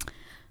odd.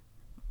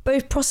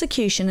 Both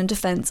prosecution and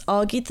defence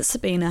argued that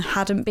Sabina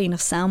hadn't been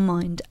of sound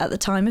mind at the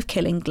time of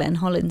killing Glenn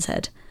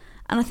Hollinshead.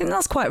 And I think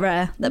that's quite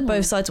rare, that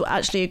both sides will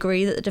actually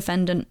agree that the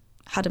defendant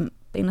hadn't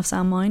been of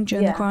sound mind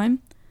during the crime.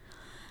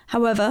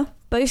 However,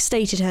 both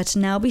stated her to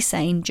now be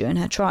sane during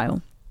her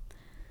trial.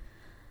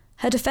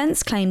 Her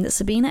defence claimed that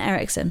Sabina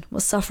Erikkson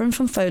was suffering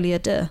from Folie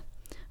Deux,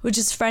 which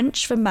is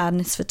French for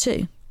madness for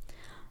two.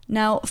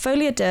 Now,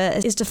 Folie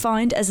Deux is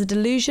defined as a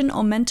delusion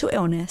or mental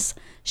illness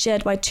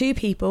shared by two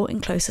people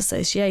in close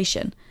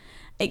association.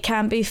 It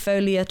can be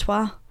folie à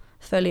trois,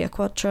 folie à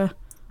quatre,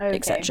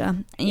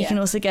 etc. And you can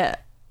also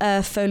get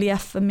folie à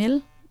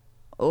famille,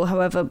 or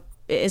however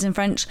it is in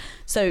French.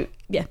 So,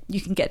 yeah,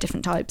 you can get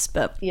different types,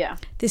 but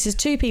this is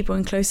two people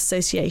in close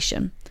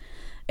association.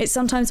 It's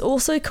sometimes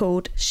also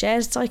called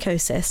shared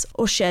psychosis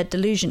or shared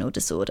delusional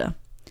disorder.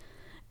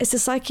 It's a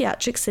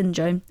psychiatric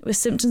syndrome with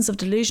symptoms of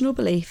delusional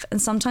belief and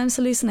sometimes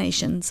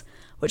hallucinations,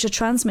 which are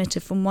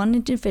transmitted from one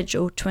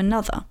individual to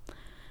another.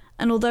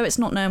 And although it's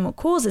not known what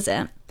causes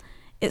it,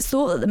 it's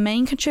thought that the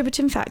main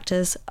contributing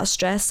factors are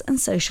stress and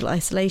social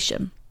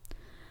isolation.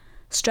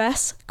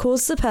 Stress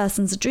causes a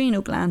person's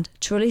adrenal gland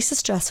to release a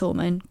stress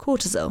hormone,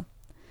 cortisol.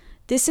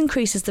 This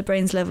increases the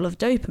brain's level of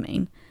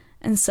dopamine,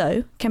 and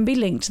so can be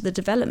linked to the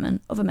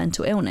development of a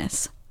mental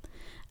illness.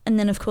 And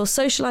then, of course,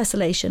 social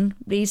isolation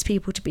leads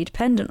people to be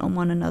dependent on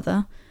one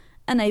another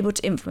and able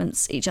to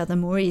influence each other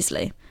more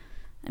easily.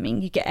 I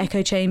mean, you get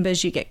echo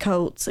chambers, you get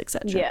cults,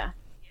 etc. Yeah.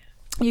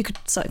 You could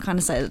kind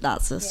of say that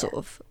that's a sort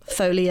of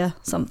folia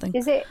something.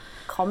 Is it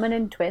common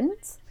in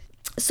twins?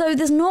 So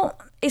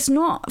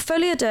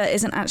Folie Deux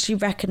isn't actually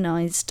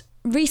recognised.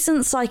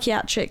 Recent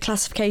psychiatric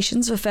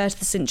classifications refer to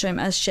the syndrome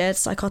as shared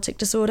psychotic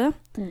disorder,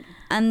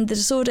 and the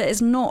disorder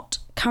is not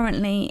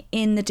currently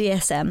in the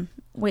DSM,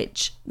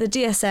 which the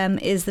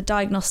DSM is the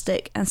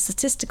Diagnostic and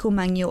Statistical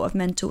Manual of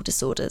Mental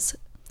Disorders,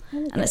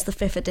 and it's the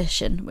 5th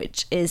edition,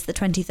 which is the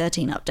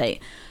 2013 update.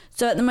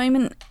 So at the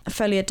moment,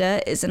 Folie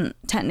Deux isn't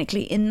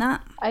technically in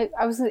that. I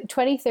was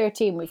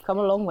 2013. We've come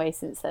a long way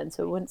since then,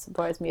 so it wouldn't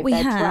surprise me if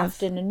they're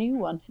drafting a new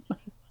one.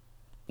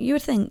 You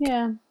would think.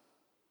 Yeah.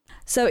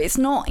 So it's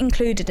not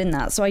included in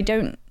that. So I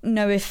don't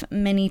know if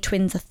many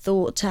twins are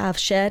thought to have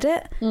shared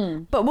it.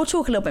 But we'll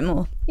talk a little bit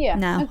more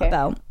now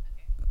about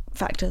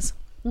factors.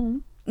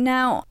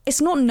 Now,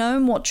 it's not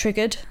known what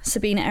triggered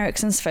Sabina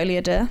Eriksson's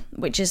Folie Deux,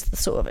 which is the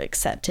sort of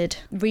accepted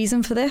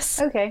reason for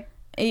this. Okay.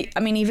 I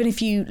mean, even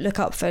if you look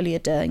up Folie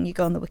Deux and you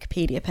go on the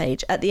Wikipedia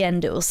page, at the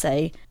end it will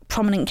say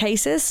prominent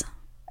cases.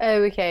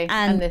 Oh, okay.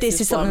 And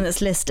this is something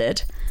that's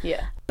listed.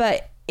 Yeah.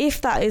 But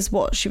if that is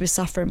what she was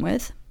suffering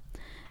with,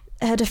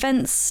 her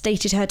defence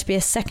stated her to be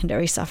a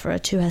secondary sufferer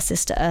to her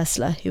sister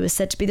Ursula, who was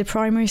said to be the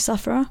primary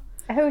sufferer.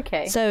 Oh,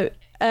 okay. So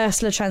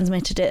Ursula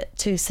transmitted it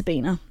to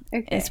Sabina.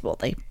 Okay. Is what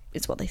they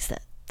said.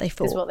 They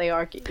thought. Is what they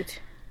argued.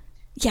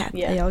 Yeah,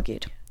 they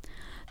argued.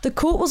 The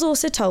court was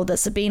also told that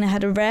Sabina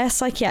had a rare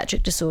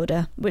psychiatric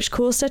disorder which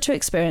caused her to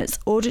experience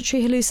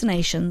auditory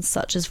hallucinations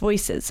such as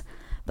voices,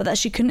 but that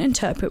she couldn't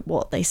interpret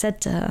what they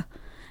said to her.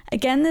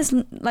 Again, there's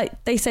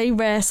they say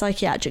rare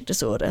psychiatric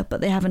disorder,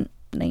 but they haven't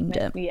named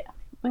it. Yeah.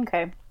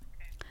 Okay.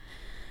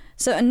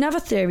 So another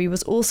theory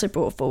was also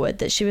brought forward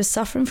that she was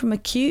suffering from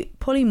acute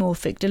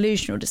polymorphic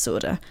delusional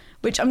disorder,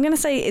 which I'm going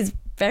to say is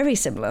very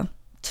similar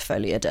to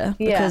Folie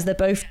because they're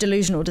both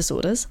delusional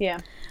disorders. Yeah.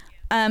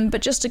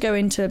 But just to go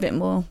into a bit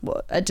more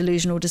what a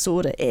delusional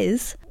disorder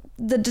is,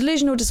 the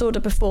delusional disorder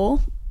before,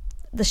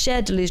 the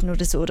shared delusional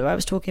disorder I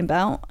was talking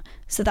about,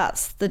 so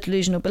that's the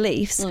delusional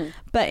beliefs,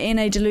 but in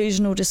a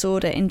delusional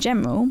disorder in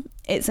general,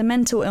 it's a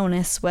mental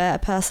illness where a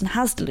person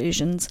has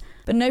delusions,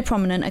 but no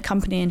prominent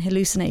accompanying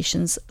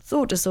hallucinations,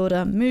 thought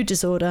disorder, mood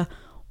disorder,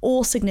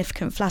 or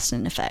significant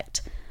flattening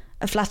effect.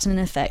 A flattening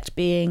effect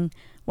being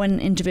when an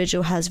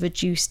individual has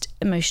reduced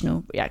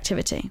emotional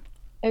reactivity.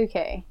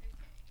 Okay.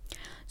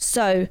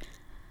 So,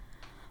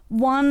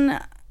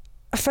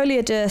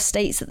 Folie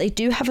states that they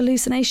do have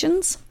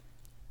hallucinations.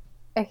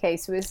 Okay,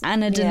 so it's...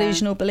 And a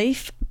delusional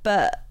belief,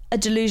 but a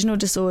delusional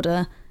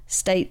disorder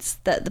states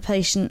that the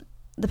person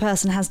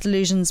has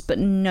delusions but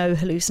no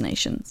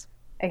hallucinations.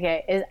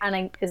 Okay, is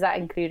that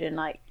including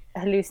like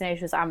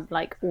hallucinations and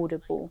like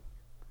audible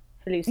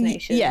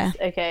hallucinations? Yeah.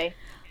 Okay.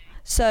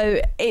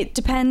 So it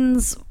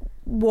depends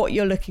what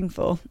you're looking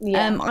for.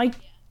 Yeah.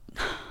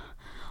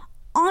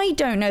 I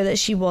don't know that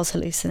she was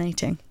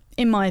hallucinating,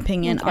 in my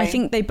opinion. Okay. I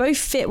think they both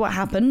fit what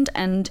happened,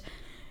 and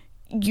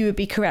you would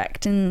be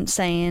correct in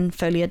saying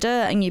folie à deux,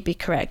 and you'd be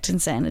correct in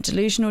saying a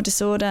delusional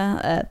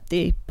disorder,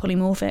 the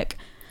polymorphic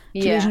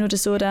delusional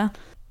disorder.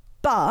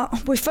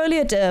 But with folie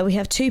à deux, we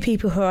have two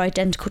people who are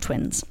identical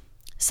twins.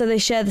 So they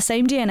share the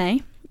same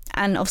DNA,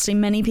 and obviously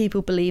many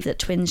people believe that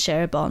twins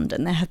share a bond,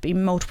 and there have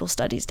been multiple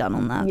studies done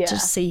on that to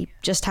see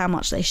just how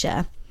much they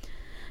share.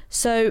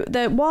 So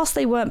whilst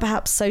they weren't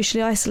perhaps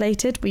socially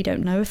isolated, we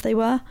don't know if they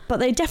were, but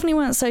they definitely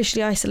weren't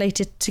socially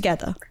isolated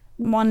together.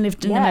 One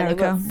lived in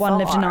America, one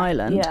lived in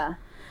Ireland. Yeah.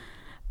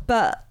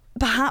 But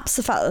perhaps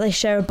the fact that they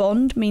share a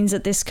bond means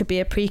that this could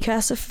be a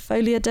precursor for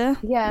folie à deux.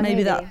 Yeah,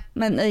 maybe that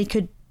meant they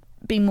could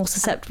be more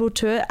susceptible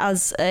to it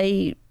as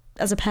a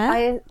pair.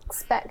 I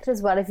expect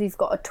as well, if you've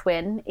got a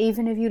twin,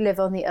 even if you live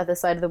on the other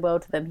side of the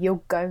world to them,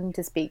 you're going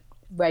to speak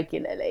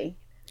regularly.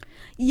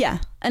 Yeah,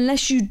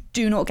 unless you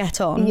do not get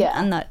on.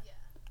 Yeah.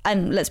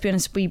 And let's be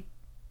honest,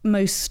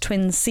 most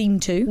twins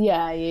seem to.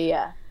 Yeah.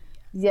 I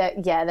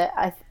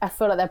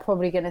feel like they're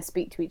probably going to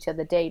speak to each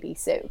other daily,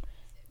 so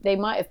they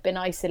might have been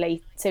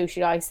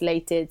socially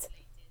isolated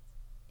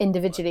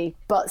individually,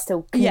 but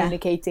still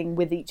communicating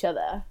with each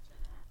other.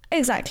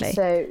 Exactly.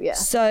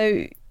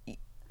 So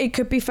it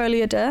could be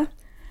folie à deux,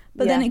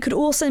 but then it could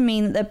also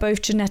mean that they're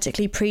both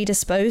genetically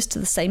predisposed to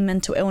the same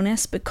mental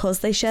illness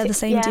because they share the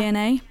same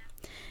DNA,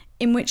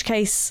 in which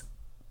case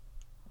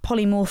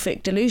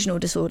polymorphic delusional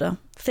disorder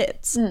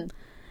fits. And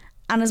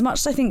as much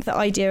as I think the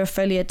idea of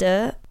folie à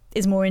deux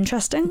is more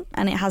interesting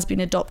and it has been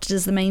adopted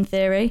as the main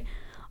theory,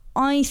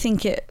 I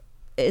think it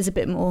is a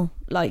bit more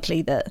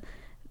likely that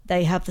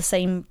they have the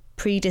same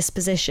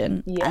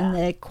predisposition and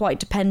they're quite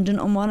dependent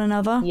on one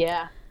another.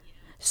 Yeah.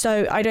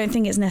 So I don't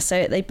think it's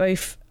necessary that they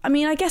both... I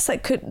mean, I guess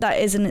that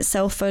is in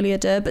itself folie à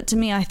deux, but to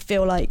me I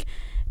feel like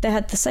they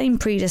had the same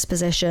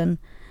predisposition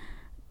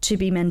to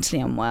be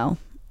mentally unwell,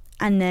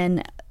 and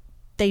then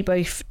they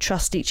both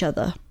trust each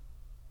other.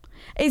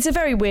 It's a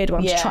very weird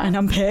one to try and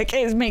unpick.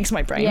 It makes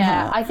my brain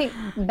hurt. I think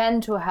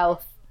mental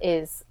health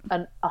is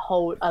a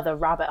whole other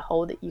rabbit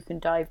hole that you can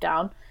dive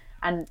down,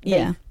 and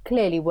they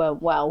clearly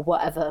weren't well,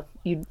 whatever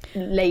you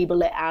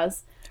label it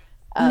as.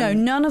 No,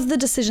 none of the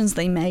decisions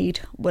they made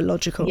were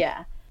logical.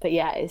 Yeah, but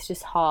it's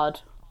just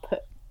hard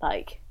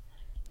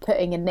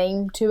putting a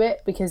name to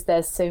it because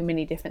there's so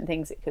many different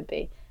things it could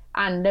be,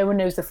 and no one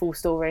knows the full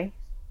story.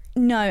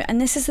 No, and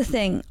this is the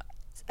thing.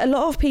 A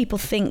lot of people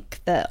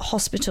think that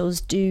hospitals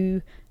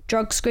do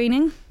drug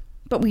screening,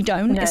 but we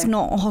don't. No. It's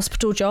not a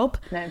hospital job.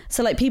 No.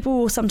 So people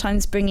will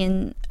sometimes bring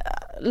in,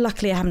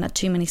 luckily I haven't had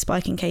too many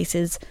spiking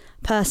cases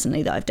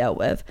personally that I've dealt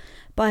with,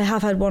 but I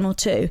have had one or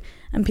two,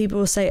 and people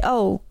will say,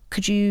 oh,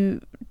 could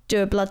you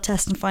do a blood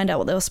test and find out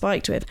what they were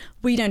spiked with?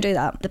 We don't do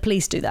that. The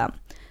police do that.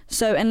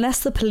 So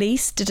unless the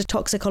police did a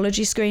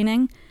toxicology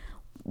screening,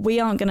 we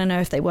aren't going to know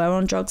if they were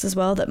on drugs as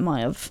well that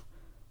might have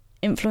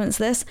influenced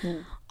this.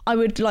 I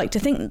would like to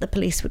think that the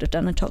police would have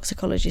done a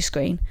toxicology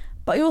screen,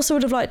 but I also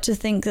would have liked to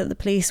think that the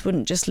police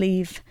wouldn't just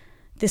leave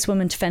this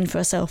woman to fend for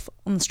herself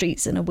on the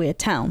streets in a weird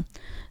town.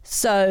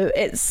 So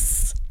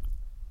it's...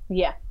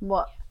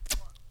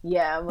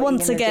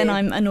 Once again,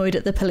 I'm annoyed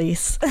at the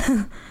police.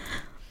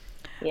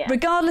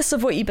 Regardless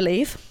of what you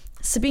believe,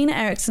 Sabina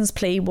Eriksson's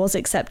plea was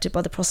accepted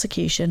by the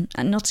prosecution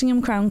at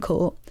Nottingham Crown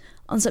Court,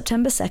 on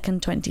September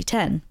 2nd,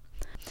 2010,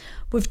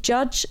 with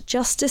Judge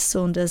Justice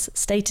Saunders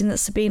stating that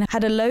Sabina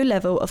had a low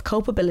level of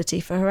culpability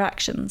for her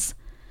actions.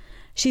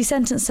 She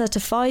sentenced her to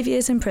 5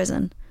 years in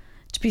prison,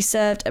 to be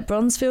served at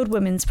Bronzefield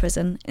Women's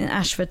Prison in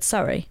Ashford,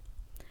 Surrey.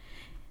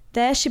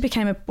 There she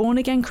became a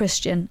born-again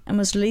Christian and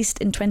was released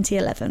in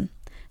 2011,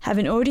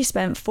 having already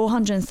spent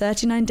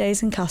 439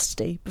 days in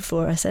custody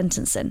before her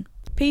sentencing.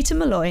 Peter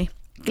Malloy,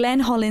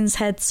 Glenn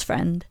Hollinshead's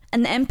friend,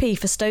 and the MP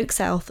for Stoke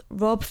South,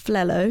 Rob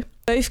Flello,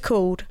 both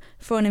called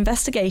for an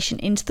investigation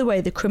into the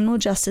way the criminal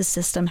justice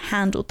system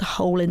handled the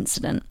whole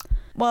incident,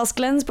 whilst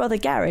Glenn's brother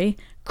Gary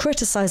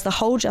criticised the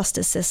whole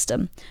justice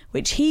system,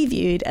 which he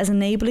viewed as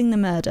enabling the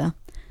murder,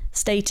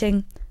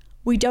 stating,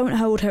 "We don't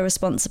hold her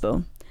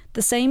responsible,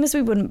 the same as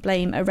we wouldn't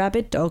blame a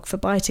rabid dog for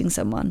biting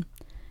someone.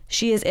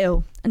 She is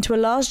ill, and to a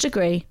large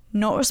degree,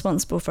 not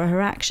responsible for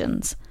her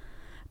actions.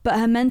 But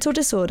her mental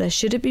disorder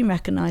should have been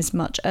recognised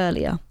much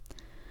earlier.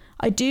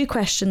 I do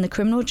question the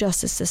criminal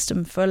justice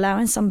system for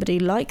allowing somebody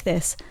like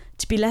this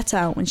to be let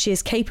out when she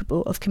is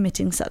capable of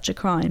committing such a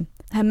crime.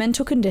 Her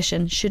mental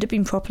condition should have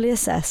been properly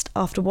assessed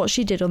after what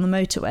she did on the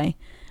motorway,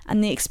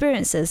 and the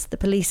experiences the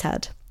police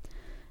had.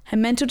 Her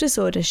mental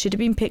disorder should have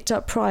been picked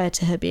up prior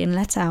to her being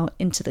let out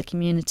into the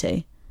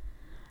community."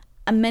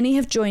 And many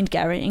have joined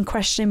Gary in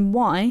questioning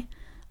why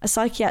a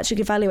psychiatric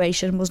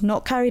evaluation was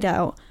not carried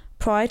out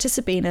prior to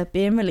Sabina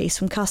being released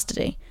from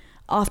custody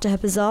after her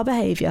bizarre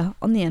behaviour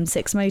on the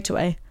M6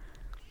 motorway.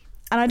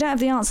 And I don't have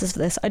the answers for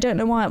this. I don't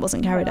know why it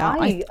wasn't carried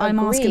out. I'm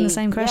asking the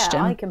same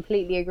question. Yeah, I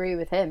completely agree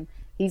with him.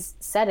 He's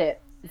said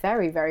it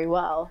very, very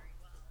well.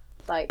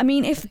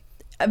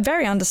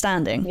 Very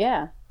understanding.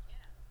 Yeah.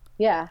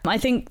 Yeah. I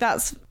think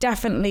that's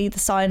definitely the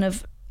sign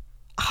of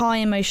high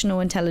emotional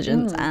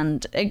intelligence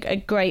and a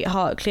great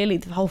heart. Clearly,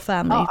 the whole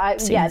family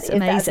seems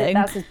amazing.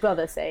 That's his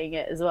brother saying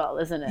it as well,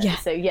 isn't it? Yeah.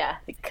 So, yeah,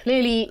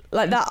 clearly...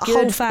 Like, that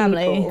whole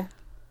family... People.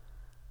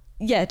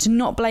 Yeah, to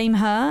not blame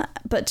her,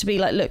 but to be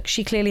like, look,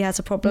 she clearly has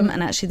a problem,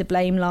 and actually the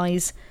blame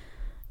lies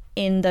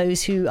in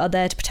those who are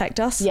there to protect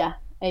us. Yeah.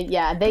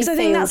 Yeah. Because I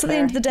think that's at the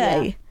end of the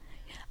day... Yeah.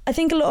 I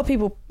think a lot of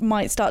people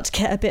might start to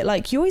get a bit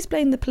like, you always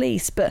blame the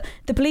police, but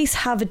the police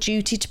have a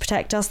duty to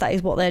protect us. That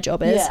is what their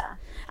job is. Yeah.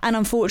 And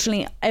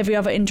unfortunately, every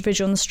other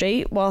individual on the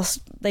street,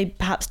 whilst they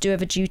perhaps do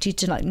have a duty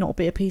to like not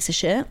be a piece of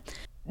shit,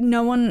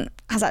 no one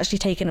has actually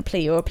taken a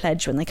plea or a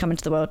pledge when they come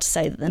into the world to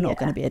say that they're not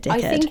going to be a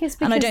dickhead.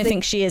 And I don't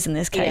think she is in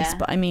this case,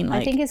 but I mean,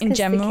 like, in general... I think it's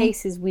because the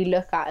cases we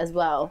look at as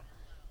well,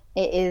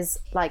 it is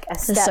like a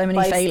step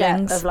by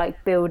step of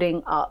like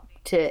building up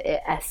to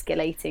it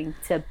escalating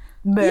to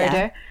murder.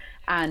 Yeah.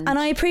 And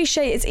I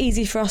appreciate it's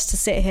easy for us to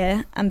sit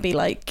here and be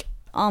like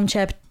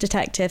armchair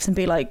detectives and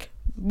be like,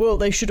 well,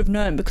 they should have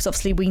known, because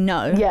obviously we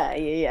know.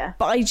 Yeah.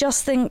 But I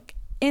just think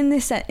in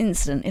this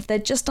incident, if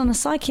they'd just done a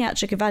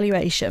psychiatric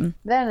evaluation...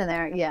 Then and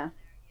there, yeah.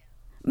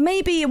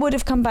 Maybe it would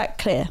have come back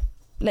clear.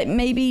 Like,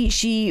 maybe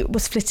she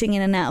was flitting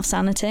in and out of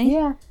sanity.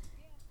 Yeah.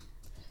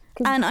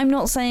 And I'm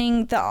not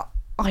saying that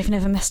I've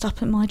never messed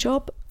up at my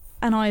job,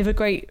 and I have a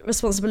great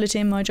responsibility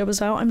in my job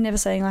as well. I'm never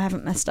saying I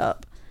haven't messed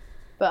up.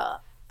 But...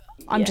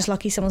 I'm just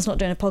lucky someone's not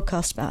doing a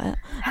podcast about it.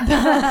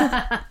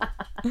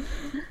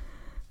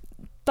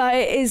 But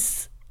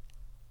it's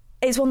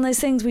one of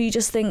those things where you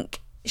just think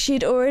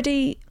she'd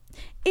already...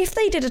 If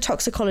they did a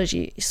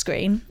toxicology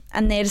screen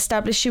and they had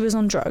established she was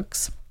on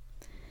drugs,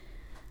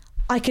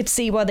 I could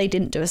see why they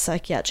didn't do a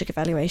psychiatric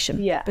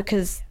evaluation. Yeah.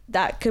 Because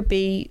that could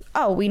be,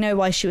 oh, we know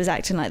why she was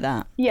acting like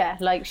that. Yeah,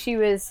 like she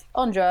was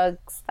on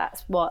drugs.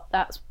 That's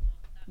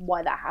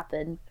why that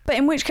happened. But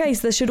in which case,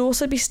 there should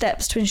also be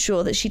steps to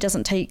ensure that she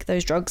doesn't take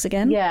those drugs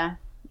again. Yeah.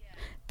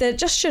 There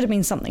just should have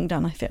been something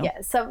done, I feel. Yeah,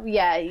 so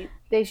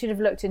they should have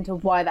looked into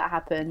why that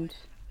happened,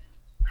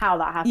 how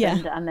that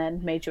happened, and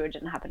then made sure it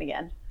didn't happen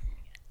again.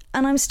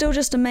 And I'm still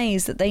just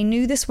amazed that they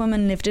knew this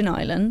woman lived in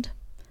Ireland,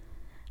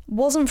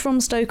 wasn't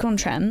from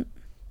Stoke-on-Trent.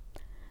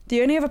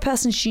 The only other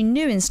person she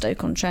knew in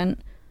Stoke-on-Trent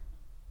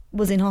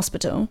was in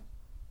hospital.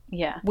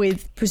 Yeah.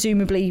 With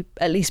presumably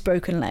at least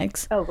broken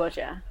legs. Oh, God,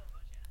 yeah.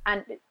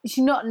 And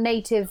she's not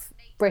native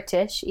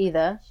British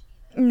either.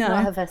 No.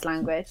 Not her first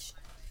language.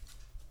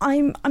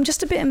 I'm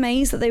just a bit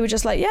amazed that they were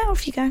just like, yeah,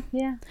 off you go.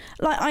 Yeah.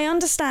 Like, I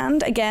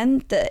understand,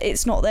 again, that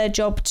it's not their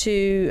job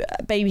to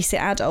babysit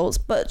adults,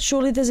 but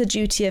surely there's a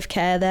duty of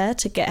care there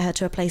to get her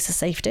to a place of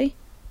safety.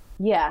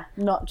 Yeah,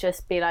 not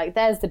just be like,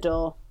 there's the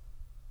door.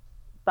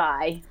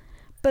 Bye.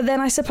 But then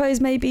I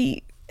suppose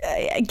maybe,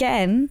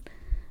 again,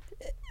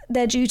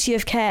 their duty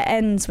of care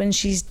ends when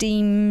she's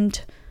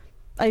deemed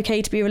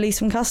okay to be released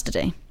from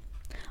custody.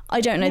 I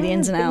don't know the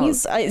ins and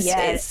outs.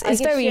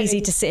 It's very easy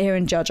to sit here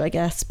and judge, I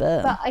guess.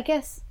 But I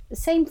guess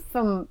same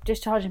from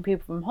discharging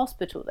people from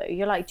hospital, though.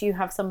 You're like, do you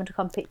have someone to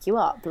come pick you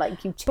up?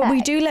 Like, you check. But we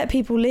do let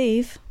people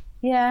leave.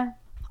 Yeah.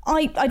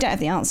 I don't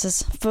have the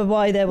answers for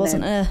why there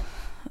wasn't a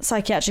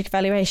psychiatric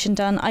evaluation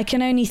done. I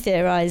can only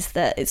theorise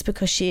that it's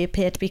because she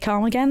appeared to be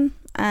calm again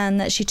and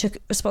that she took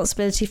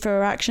responsibility for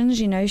her actions.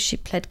 You know, she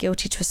pled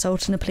guilty to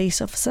assaulting a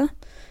police officer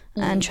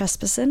and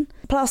trespassing.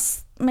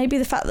 Plus, maybe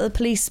the fact that the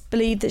police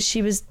believed that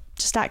she was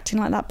just acting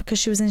like that because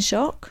she was in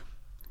shock.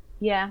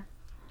 Yeah.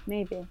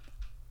 maybe.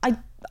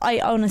 I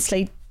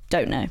honestly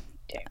don't know.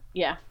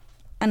 Yeah.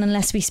 And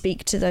unless we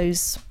speak to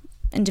those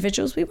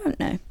individuals, we won't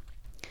know.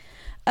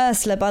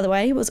 Ursula, by the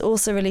way, was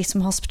also released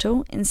from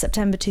hospital in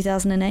September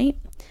 2008.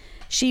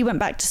 She went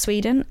back to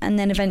Sweden and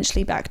then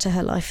eventually back to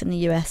her life in the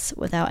US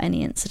without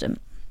any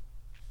incident.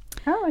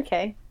 Oh,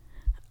 okay.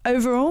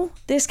 Overall,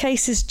 this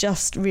case is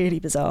just really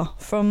bizarre.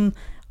 From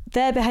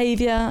their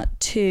behaviour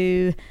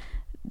to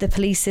the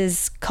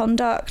police's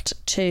conduct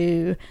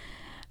to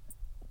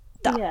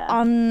the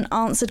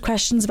unanswered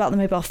questions about the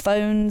mobile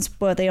phones.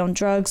 Were they on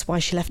drugs? Why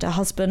she left her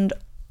husband?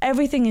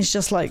 Everything is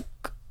just like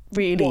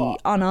really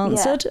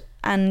unanswered. Yeah.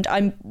 And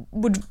I'm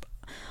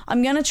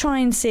going to try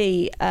and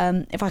see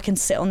if I can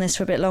sit on this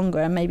for a bit longer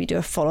and maybe do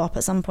a follow-up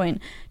at some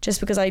point, just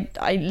because I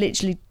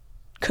literally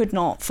could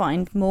not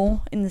find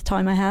more in the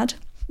time I had.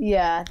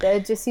 Yeah, there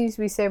just seems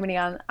to be so many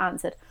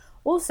unanswered.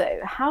 Also,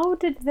 how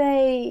did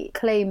they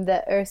claim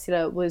that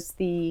Ursula was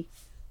the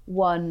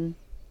one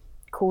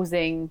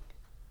causing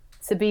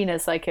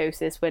Sabina's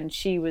psychosis when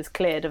she was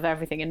cleared of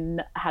everything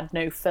and had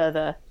no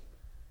further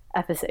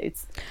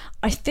episodes?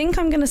 I think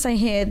I'm going to say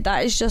here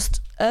that is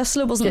just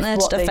Ursula wasn't there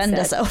to defend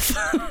herself.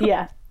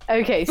 Yeah.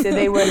 Okay, so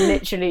they were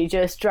literally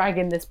just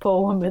dragging this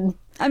poor woman.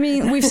 I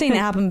mean, we've seen it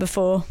happen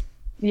before.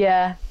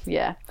 Yeah.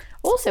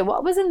 Also,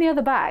 what was in the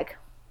other bag?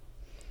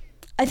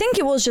 I think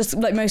it was just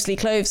like mostly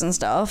clothes and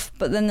stuff,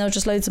 but then there were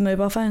just loads of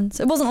mobile phones.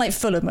 It wasn't like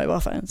full of mobile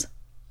phones.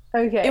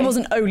 Okay. It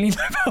wasn't only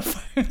mobile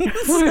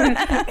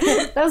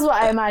phones. That's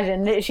what I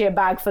imagined. Literally a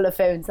bag full of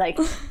phones. Like,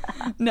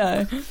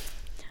 no.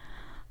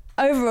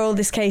 Overall,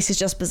 this case is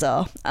just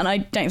bizarre, and I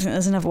don't think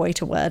there's another way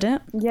to word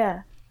it.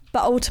 Yeah.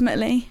 But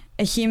ultimately,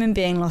 a human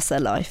being lost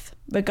their life,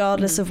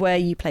 regardless of where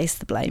you place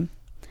the blame.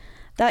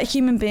 That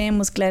human being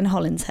was Glenn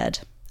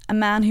Hollinshead, a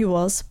man who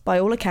was, by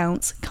all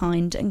accounts,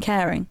 kind and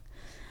caring.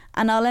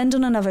 And I'll end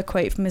on another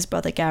quote from his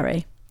brother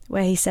Gary,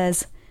 where he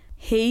says,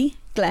 he,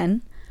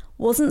 Glenn,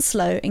 wasn't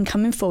slow in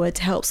coming forward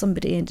to help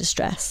somebody in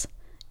distress.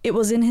 It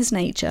was in his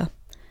nature.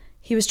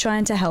 He was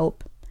trying to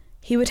help.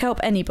 He would help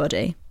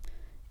anybody.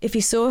 If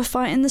he saw a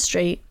fight in the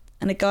street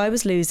and a guy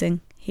was losing,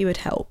 he would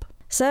help.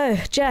 So,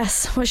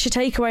 Jess, what's your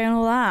takeaway on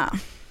all that?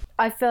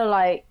 I feel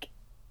like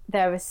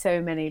there are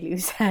so many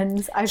loose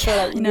ends. I feel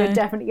like you're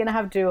definitely going to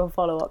have to do a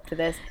follow-up to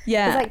this.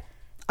 Yeah.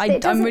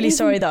 I'm really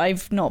sorry that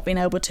I've not been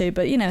able to,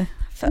 but, you know,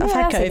 I've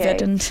had COVID.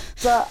 Okay. And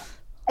but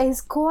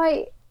it's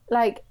quite,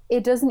 like,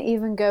 it doesn't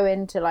even go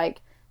into, like,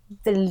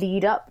 the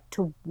lead up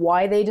to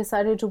why they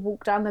decided to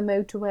walk down the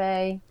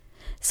motorway.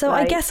 So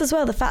I guess as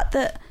well, the fact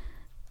that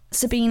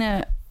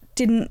Sabina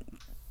didn't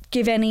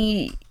give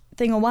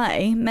anything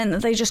away meant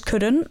that they just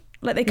couldn't.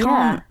 Like, they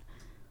can't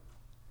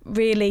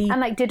really...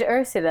 And, like, did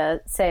Ursula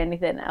say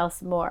anything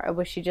else more? Or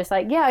was she just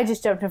like, I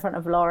just jumped in front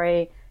of a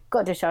lorry,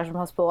 got discharged from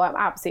hospital, I'm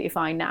absolutely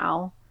fine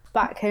now.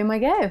 Back home I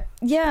go.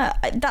 Yeah,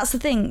 that's the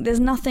thing. There's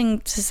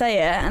nothing to say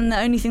it, and the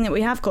only thing that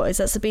we have got is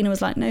that Sabina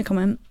was like, no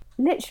comment.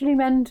 Literally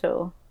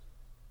mental.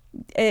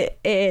 It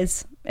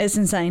is. It's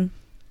insane.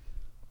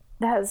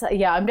 I'm definitely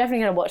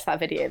going to watch that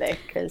video though,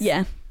 because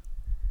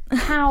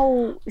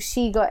how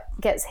she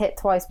gets hit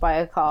twice by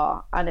a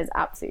car and is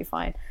absolutely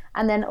fine,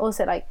 and then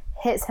also like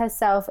hits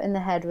herself in the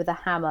head with a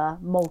hammer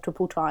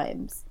multiple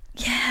times.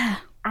 Yeah.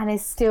 And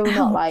is still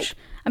not like.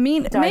 I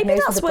mean, maybe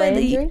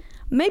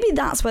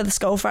that's where the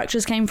skull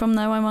fractures came from,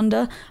 though. I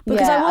wonder,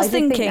 because I was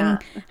thinking,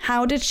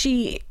 how did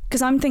she?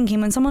 Because I'm thinking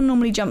when someone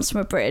normally jumps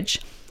from a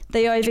bridge,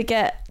 they either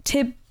get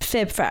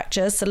tib-fib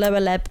fractures, so lower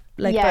leg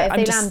bone.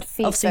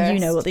 Obviously, first. You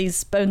know what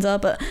these bones are,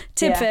 but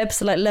tib-fib,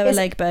 so like lower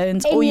leg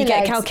bones, or you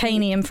get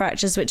calcaneum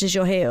fractures, which is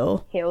your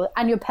heel,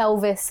 and your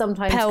pelvis.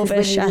 Sometimes pelvis when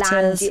you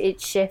shatters. Land,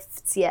 it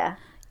shifts. Yeah,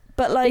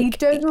 but like you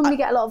don't normally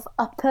get a lot of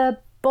upper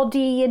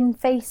body and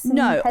face. And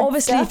no,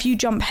 obviously, stuff. if you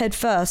jump head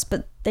first,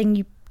 but then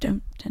you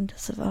don't tend to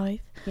survive.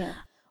 Yeah,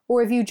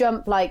 or if you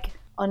jump like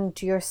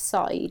onto your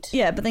side.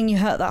 Yeah, but then you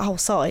hurt that whole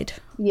side.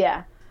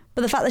 Yeah.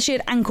 But the fact that she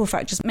had ankle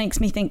fractures makes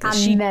me think that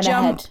and she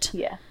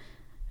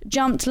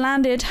jumped,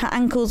 landed, her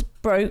ankles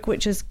broke,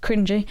 which is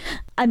cringy,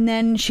 and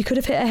then she could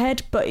have hit her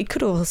head, but it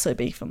could also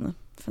be from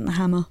the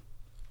hammer.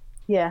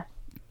 Yeah,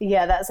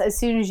 that's as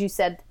soon as you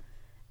said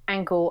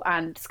ankle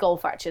and skull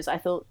fractures, I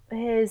thought,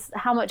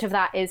 how much of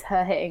that is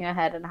her hitting her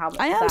head and how much of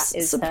that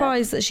is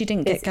surprised that she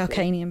didn't get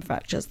calcaneum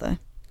fractures, though.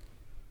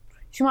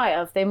 She might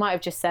have. They might have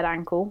just said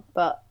ankle,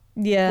 but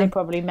they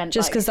probably meant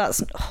just because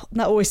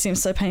that always seems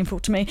so painful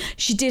to me.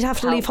 She did have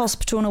to leave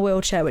hospital in a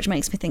wheelchair, which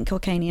makes me think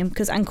calcaneum,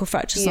 because ankle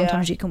fractures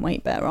sometimes you can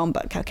weight better on,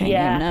 but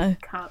calcaneum no.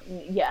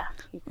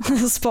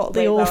 Spot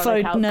the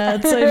ortho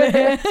nerds over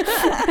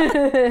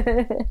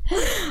here.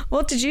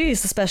 What did you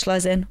used to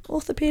specialise in?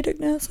 Orthopaedic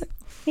nursing.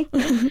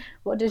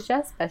 What does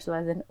Jess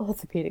specialise in?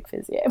 Orthopaedic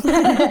physio.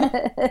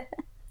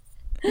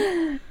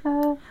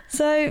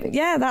 So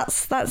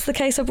that's the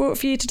case I brought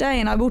for you today,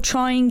 and I will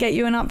try and get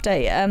you an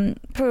update.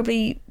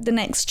 Probably the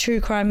next true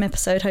crime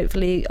episode,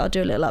 hopefully I'll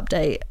do a little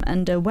update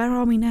and where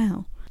are we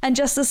now. And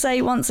just to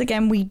say once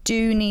again, we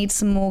do need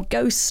some more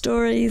ghost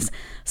stories,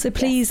 so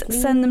please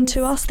send them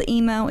to us. The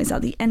email is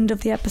at the end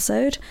of the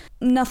episode.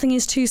 Nothing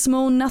is too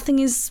small, nothing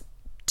is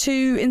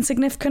too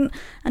insignificant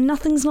and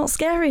nothing's not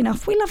scary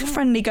enough. We love a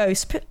friendly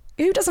ghost.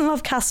 Who doesn't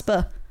love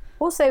Casper?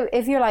 Also,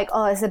 if you're like,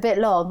 oh, it's a bit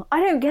long,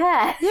 I don't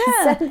care.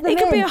 Yeah, it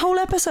could be a whole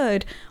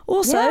episode.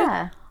 Also,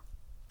 yeah.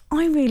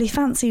 I really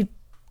fancied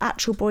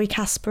actual boy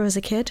Casper as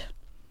a kid.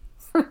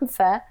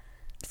 Fair.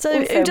 So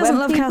also, who doesn't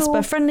love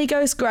Casper? Friendly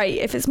ghost, great.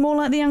 If it's more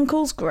like the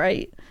uncles,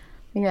 great.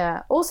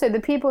 Yeah. Also, the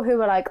people who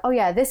are like, oh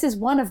yeah, this is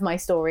one of my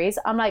stories.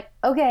 I'm like,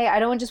 okay, I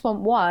don't just want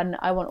one.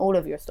 I want all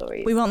of your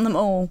stories. We want them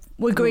all.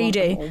 We're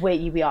greedy.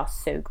 We are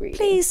so greedy.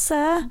 Please,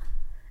 sir.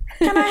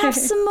 Can I have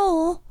some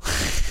more?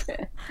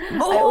 I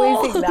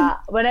always think that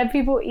whenever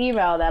people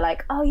email, they're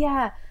like, oh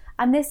yeah,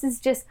 and this is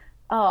just,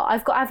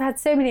 I've had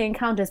so many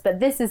encounters,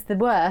 but this is the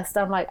worst.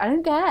 I'm like, I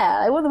don't care.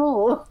 I want them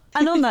all.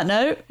 And on that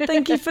note,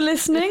 thank you for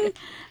listening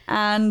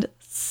and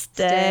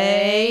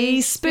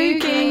stay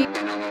spooky.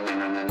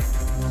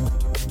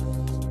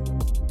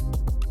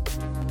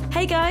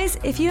 Hey guys,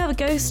 if you have a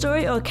ghost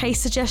story or case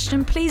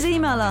suggestion, please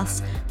email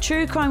us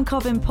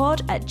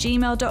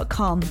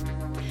truecrimecovinpod@gmail.com.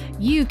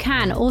 You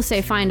can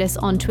also find us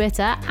on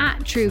Twitter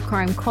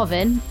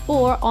 @TrueCrimeCoven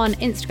or on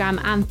Instagram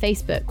and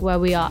Facebook where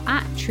we are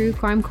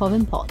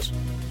 @TrueCrimeCovenPod.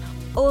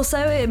 Also,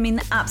 it would mean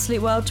the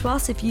absolute world to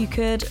us if you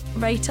could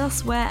rate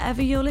us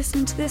wherever you're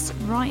listening to this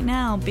right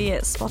now, be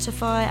it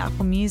Spotify,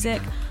 Apple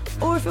Music,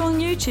 or if you're on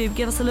YouTube,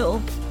 give us a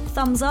little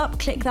thumbs up,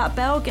 click that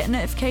bell, get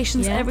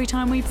notifications every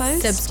time we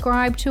post.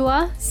 Subscribe to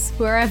us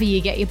wherever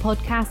you get your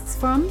podcasts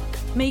from.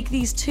 Make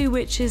these two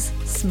witches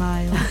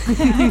smile.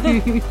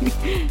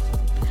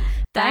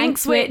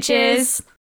 Thanks, witches!